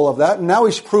capable of that. And now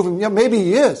he's proven, maybe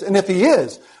he is. And if he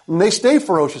is, and they stay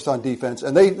ferocious on defense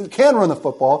and they can run the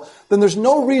football, then there's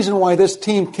no reason why this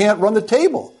team can't run the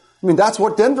table. I mean, that's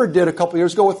what Denver did a couple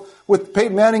years ago with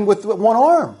Peyton Manning with one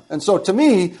arm. And so to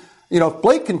me, if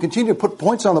Blake can continue to put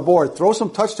points on the board, throw some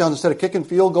touchdowns instead of kicking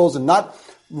field goals and not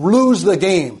lose the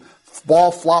game,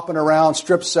 ball flopping around,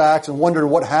 strip sacks, and wondering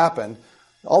what happened,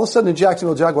 all of a sudden the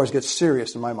Jacksonville Jaguars get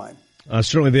serious in my mind.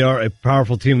 Certainly they are a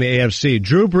powerful team in the AFC.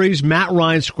 Drew Brees, Matt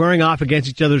Ryan squaring off against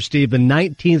each other, Steve, the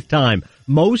 19th time.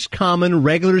 Most common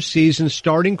regular season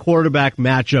starting quarterback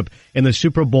matchup in the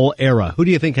Super Bowl era. Who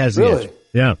do you think has the edge?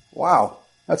 Yeah. Wow.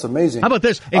 That's amazing. How about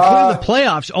this? Including the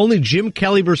playoffs, only Jim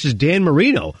Kelly versus Dan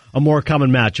Marino, a more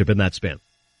common matchup in that span.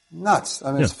 Nuts.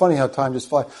 I mean, It's funny how time just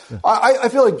flies. Yeah. I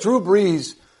feel like Drew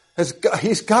Brees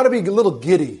he's got to be a little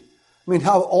giddy. I mean,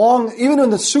 how long, even in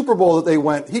the Super Bowl that they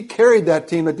went, he carried that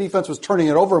team. The defense was turning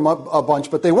it over a bunch,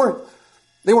 but they weren't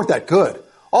that good.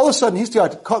 All of a sudden, he's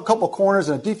got a couple corners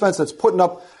and a defense that's putting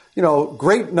up,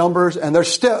 great numbers, and they're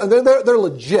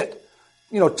legit,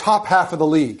 top half of the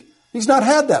league. He's not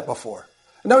had that before.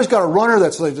 And now he's got a runner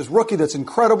that's like this rookie that's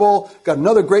incredible. Got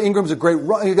another great, Ingram's a great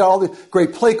run. He's got all the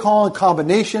great play calling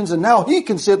combinations, and now he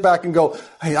can sit back and go,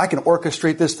 hey, I can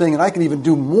orchestrate this thing, and I can even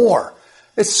do more.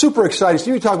 It's super exciting.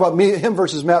 So you talk about him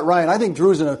versus Matt Ryan. I think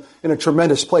Drew's in a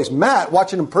tremendous place. Matt,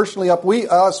 watching him personally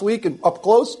last week and up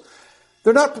close,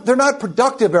 they're not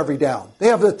productive every down. They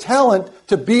have the talent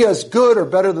to be as good or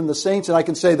better than the Saints, and I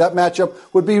can say that matchup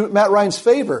would be Matt Ryan's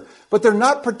favor. But they're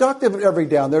not productive every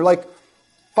down. They're like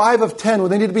 5 of 10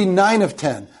 when they need to be 9 of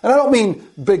 10. And I don't mean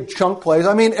big chunk plays.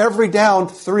 I mean every down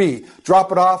 3.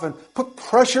 Drop it off and put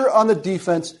pressure on the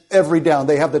defense every down.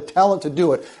 They have the talent to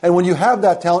do it. And when you have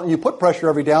that talent and you put pressure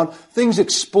every down, things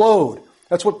explode.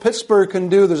 That's what Pittsburgh can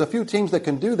do. There's a few teams that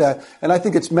can do that. And I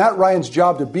think it's Matt Ryan's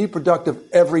job to be productive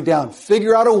every down.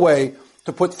 Figure out a way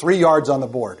to put 3 yards on the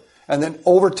board. And then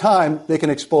over time, they can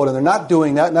explode. And they're not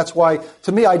doing that. And that's why,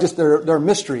 to me, they're a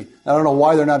mystery. I don't know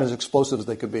why they're not as explosive as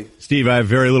they could be. Steve, I have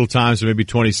very little time, so maybe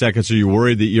 20 seconds. Are you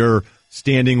worried that your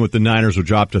standing with the Niners will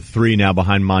drop to 3 now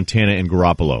behind Montana and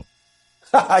Garoppolo?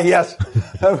 Yes,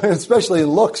 especially in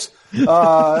looks. Look,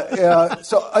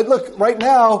 right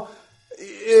now,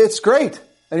 it's great.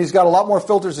 And he's got a lot more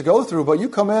filters to go through. But you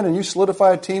come in and you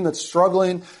solidify a team that's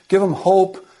struggling, give them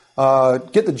hope.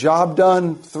 Get the job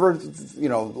done.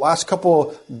 Last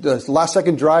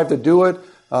second drive to do it.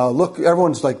 Look,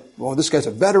 everyone's like, "Oh, this guy's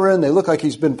a veteran." They look like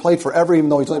he's been played forever, even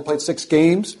though he's only played 6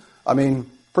 games. I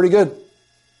mean, pretty good.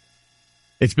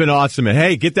 It's been awesome.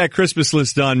 Hey, get that Christmas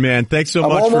list done, man. Thanks so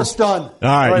much. I'm almost done. All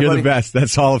right, you're buddy. the best.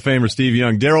 That's Hall of Famer Steve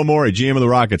Young. Daryl Morey, GM of the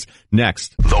Rockets,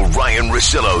 next. The Ryen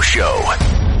Russillo Show.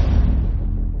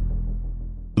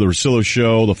 The Russillo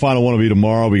Show. The final one will be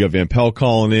tomorrow. We got Van Pelt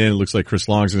calling in. It looks like Chris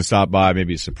Long's going to stop by,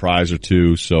 maybe a surprise or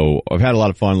two. So I've had a lot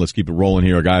of fun. Let's keep it rolling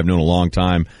here. A guy I've known a long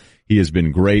time. He has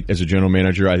been great as a general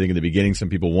manager. I think in the beginning, some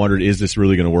people wondered, is this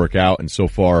really going to work out? And so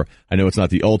far, I know it's not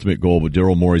the ultimate goal, but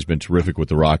Daryl Morey's been terrific with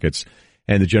the Rockets.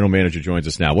 And the general manager joins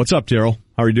us now. What's up, Daryl?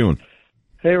 How are you doing?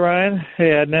 Hey, Ryan. Hey,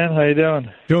 Adnan. How you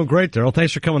doing? Doing great, Daryl.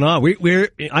 Thanks for coming on.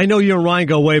 I know you and Ryan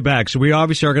go way back, so we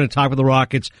obviously are going to talk about the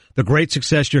Rockets, the great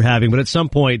success you're having. But at some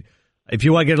point, if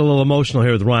you want to get a little emotional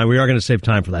here with Ryan, we are going to save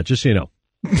time for that, just so you know.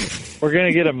 We're going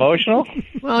to get emotional?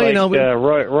 Well,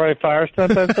 Roy Firestone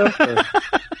type stuff?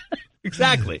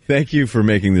 Exactly. Thank you for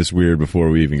making this weird before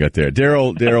we even got there.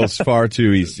 Daryl's far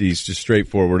too, he's just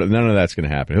straightforward. None of that's going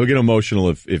to happen. He'll get emotional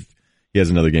if he has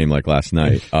another game like last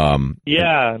night. That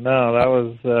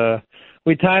was,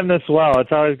 we timed this well.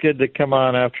 It's always good to come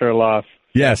on after a loss.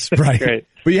 Yes, right. Great.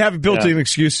 But you haven't built in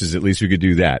excuses. At least we could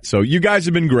do that. So you guys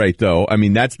have been great, though. I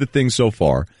mean, that's the thing so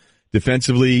far.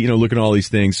 Defensively, looking at all these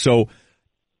things. So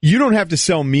you don't have to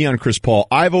sell me on Chris Paul.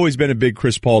 I've always been a big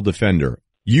Chris Paul defender.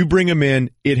 You bring him in,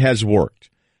 it has worked.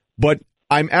 But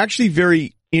I'm actually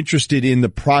very interested in the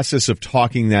process of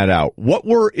talking that out.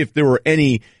 If there were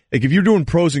any, like if you're doing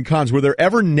pros and cons, were there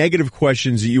ever negative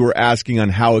questions that you were asking on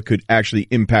how it could actually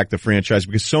impact the franchise?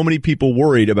 Because so many people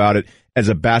worried about it as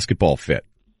a basketball fit.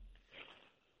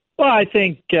 Well, I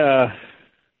think, given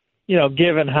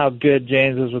how good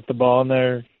James is with the ball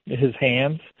in his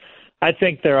hands, I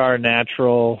think there are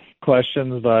natural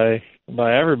questions by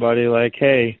everybody like,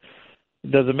 hey,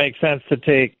 does it make sense to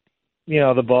take,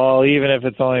 the ball, even if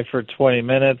it's only for 20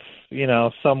 minutes,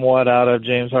 somewhat out of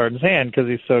James Harden's hand because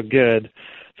he's so good?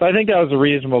 So I think that was a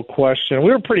reasonable question. We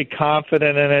were pretty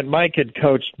confident in it. Mike had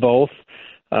coached both.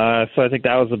 So I think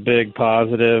that was a big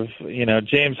positive.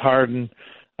 James Harden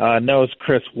knows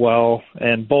Chris well,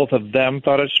 and both of them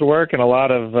thought it should work. And a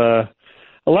lot of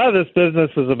this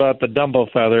business is about the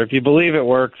Dumbo feather. If you believe it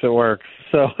works, it works.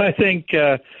 So I think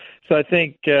that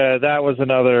was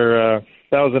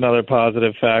another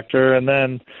positive factor. And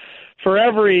then for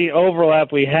every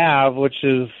overlap we have, which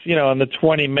is in the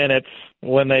 20 minutes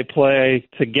when they play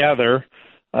together,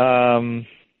 where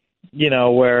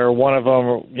one of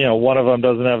them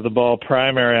doesn't have the ball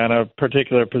primary on a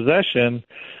particular possession,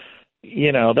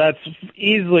 that's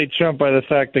easily trumped by the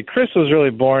fact that Chris was really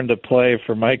born to play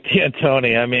for Mike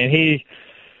D'Antoni. I mean,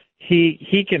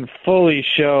 he can fully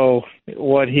show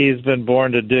what he's been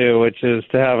born to do, which is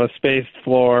to have a spaced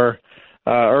floor,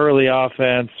 early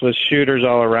offense with shooters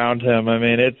all around him. I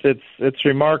mean, it's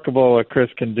remarkable what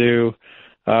Chris can do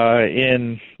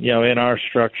in our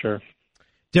structure.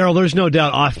 Daryl, there's no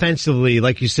doubt offensively,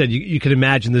 like you said, you could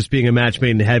imagine this being a match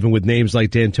made in heaven with names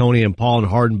like D'Antoni and Paul and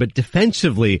Harden, but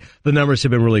defensively, the numbers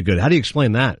have been really good. How do you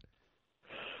explain that?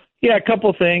 Yeah, a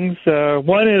couple things.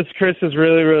 One is Chris is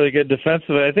really, really good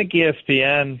defensively. I think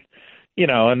ESPN,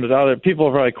 and other people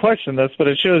have probably questioned this, but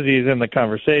it shows he's in the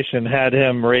conversation, had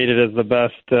him rated as the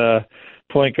best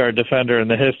point guard defender in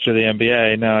the history of the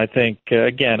NBA. Now, I think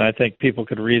people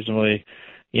could reasonably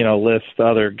list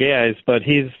other guys, but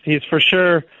he's for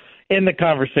sure in the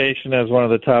conversation as one of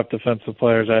the top defensive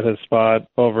players at his spot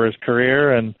over his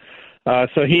career, and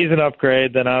so he's an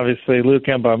upgrade. Then obviously Luke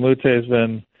Mbamute has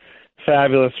been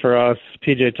fabulous for us.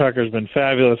 PJ Tucker's been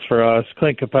fabulous for us.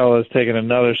 Clint Capella has taken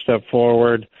another step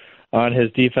forward on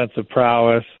his defensive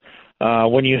prowess.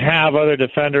 When you have other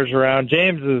defenders around,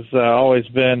 James has always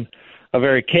been a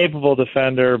very capable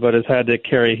defender, but has had to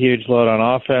carry a huge load on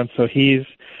offense, so he's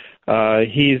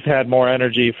had more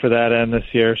energy for that end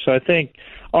this year. So I think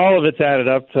all of it's added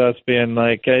up to us being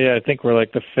like, I think we're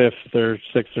like the 5th or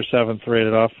 6th or 7th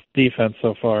rated off defense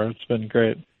so far. It's been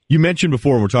great. You mentioned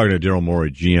before, when we're talking to Daryl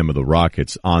Morey, GM of the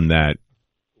Rockets, on that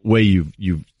way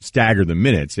you've staggered the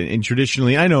minutes. And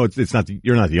traditionally, I know it's not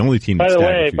you're not the only team. By the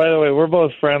way, we're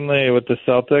both friendly with the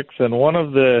Celtics, and one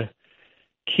of the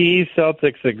key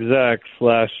Celtics execs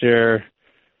last year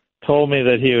told me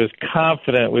that he was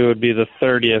confident we would be the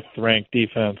 30th ranked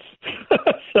defense.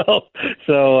 So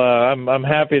I'm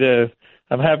happy to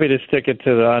stick it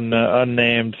to the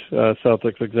unnamed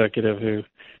Celtics executive who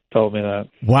told me that.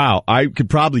 Wow, I could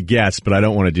probably guess, but I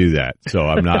don't want to do that. So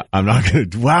I'm not going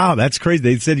to. Wow, that's crazy.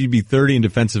 They said you'd be 30 in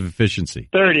defensive efficiency.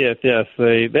 30th, yes.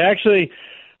 They actually,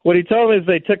 what he told me is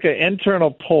they took an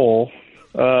internal poll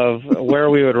of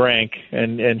where we would rank,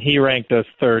 and he ranked us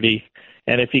 30.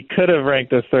 And if he could have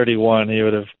ranked us 31, he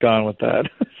would have gone with that.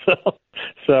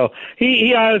 So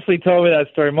he honestly told me that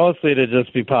story mostly to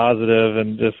just be positive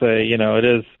and just say,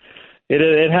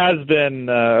 it has been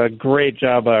a great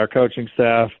job by our coaching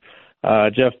staff,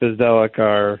 Jeff Bizdelic,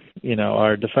 our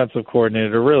defensive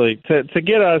coordinator, really to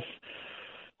get us.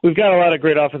 We've got a lot of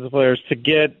great offensive players. To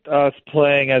get us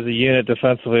playing as a unit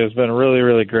defensively has been really,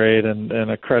 really great, and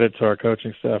a credit to our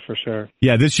coaching staff for sure.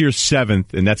 Yeah, this year's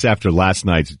 7th, and that's after last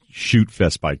night's shoot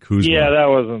fest by Kuzma. Yeah, that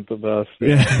wasn't the best.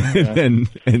 Yeah.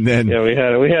 and then we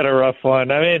had a rough one.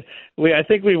 I mean, I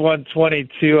think we won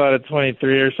 22 out of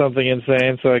 23 or something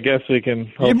insane. So I guess we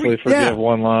can hopefully forgive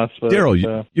one loss. Daryl,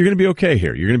 you're going to be okay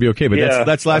here. You're going to be okay. But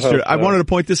that's last year. So. I wanted to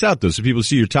point this out though, so people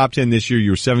see your top 10 this year.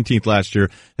 You were 17th last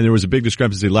year, and there was a big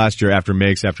discrepancy last year after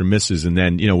makes, after misses, and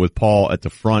then with Paul at the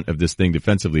front of this thing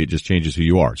defensively, it just changes who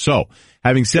you are. So,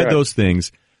 having said those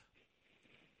things,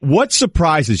 what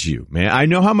surprises you, man? I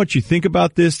know how much you think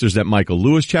about this. There's that Michael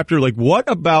Lewis chapter. Like,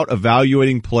 what about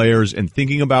evaluating players and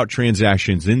thinking about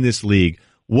transactions in this league?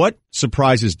 What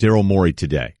surprises Daryl Morey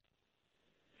today?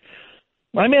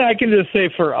 I mean, I can just say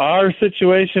for our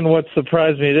situation, what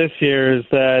surprised me this year is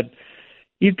that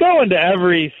you go into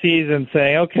every season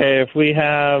saying, okay, if we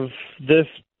have this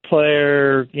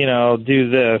player, do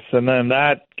this, and then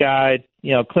that guy,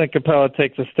 Clint Capella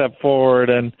takes a step forward,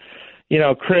 and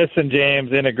Chris and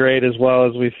James integrate as well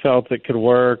as we felt it could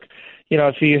work.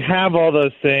 If you have all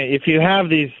those things, if you have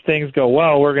these things go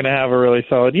well, we're going to have a really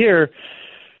solid year.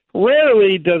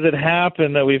 Rarely does it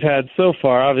happen that we've had so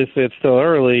far, obviously it's still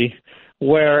early,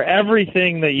 where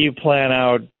everything that you plan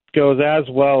out goes as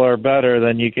well or better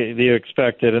than you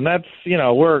expected. And that's,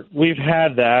 we've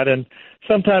had that, and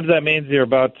sometimes that means you're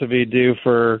about to be due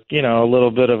for, a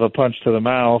little bit of a punch to the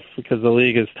mouth because the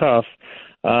league is tough.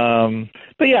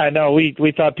 But yeah, no,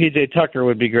 we thought PJ Tucker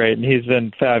would be great, and he's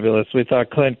been fabulous. We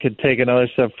thought Clint could take another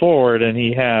step forward, and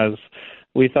he has.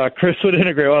 We thought Chris would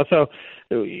integrate well. So,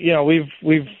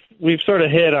 we've sort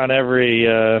of hit on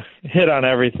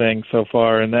everything so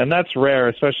far, and that's rare,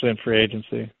 especially in free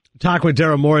agency. Talk with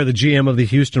Daryl Morey, the GM of the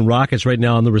Houston Rockets, right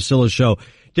now on the Russillo Show.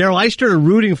 Daryl, I started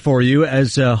rooting for you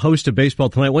as a host of Baseball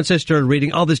Tonight. Once I started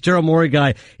reading, this Daryl Morey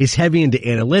guy is heavy into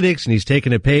analytics, and he's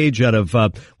taking a page out of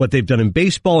what they've done in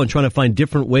baseball and trying to find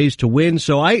different ways to win.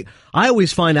 So I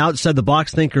always find outside the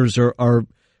box thinkers are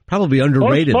probably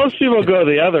underrated. Most people go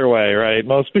the other way, right?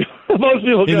 Most people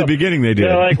go, in the beginning they did.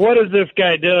 They're like, what is this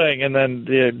guy doing? And then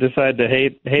they decide to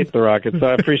hate the Rockets. So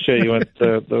I appreciate you went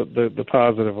the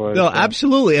positive way. No,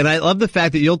 absolutely. And I love the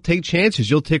fact that you'll take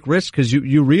chances, you'll take risks because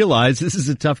you realize this is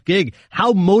a tough gig.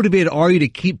 How motivated are you to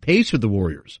keep pace with the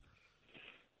Warriors?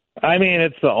 I mean,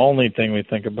 it's the only thing we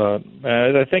think about.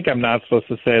 I think I'm not supposed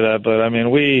to say that, but I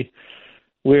mean,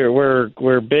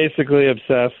 we're basically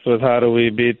obsessed with how do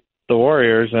we beat the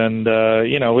Warriors, and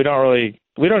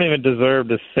we don't even deserve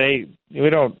to say we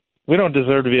don't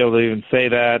deserve to be able to even say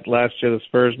that. Last year the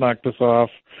Spurs knocked us off,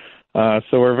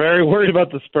 so we're very worried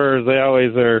about the Spurs. They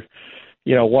always are,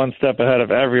 one step ahead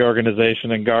of every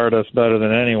organization and guard us better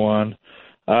than anyone.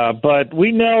 But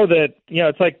we know that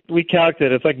it's like we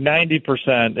calculated. It's like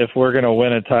 90% if we're going to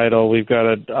win a title, we've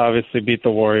got to obviously beat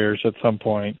the Warriors at some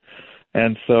point.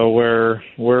 And so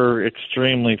we're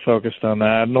extremely focused on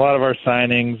that. And a lot of our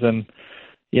signings and,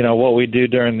 what we do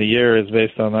during the year is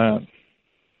based on that.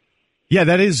 Yeah,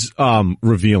 that is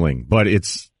revealing, but it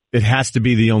has to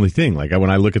be the only thing. Like when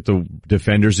I look at the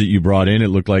defenders that you brought in, it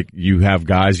looked like you have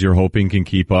guys you're hoping can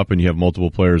keep up and you have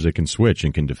multiple players that can switch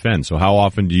and can defend. So how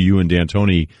often do you and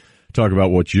D'Antoni talk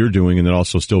about what you're doing and then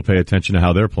also still pay attention to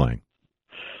how they're playing?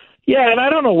 Yeah, and I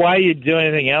don't know why you'd do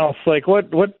anything else. Like, what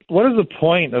is the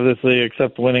point of this league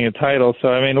except winning a title? So,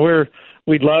 I mean,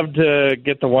 we'd love to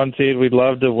get the 1 seed. We'd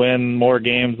love to win more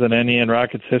games than any in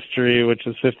Rockets history, which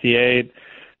is 58.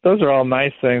 Those are all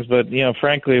nice things, but,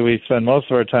 frankly, we spend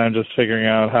most of our time just figuring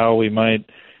out how we might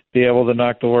be able to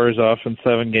knock the Warriors off in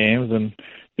 7 games, and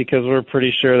because we're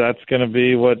pretty sure that's going to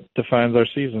be what defines our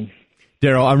season.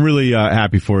 Daryl, I'm really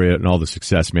happy for you and all the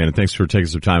success, man, and thanks for taking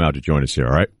some time out to join us here,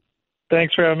 all right?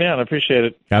 Thanks for having me on. I appreciate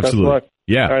it. Absolutely. Best of luck.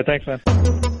 Yeah. All right. Thanks, man.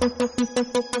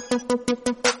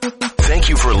 Thank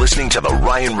you for listening to the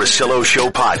Ryen Russillo Show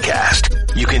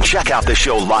podcast. You can check out the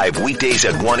show live weekdays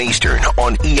at 1 Eastern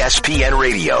on ESPN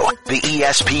Radio, the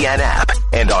ESPN app,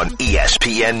 and on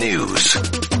ESPN News.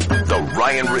 The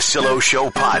Ryen Russillo Show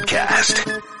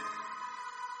podcast.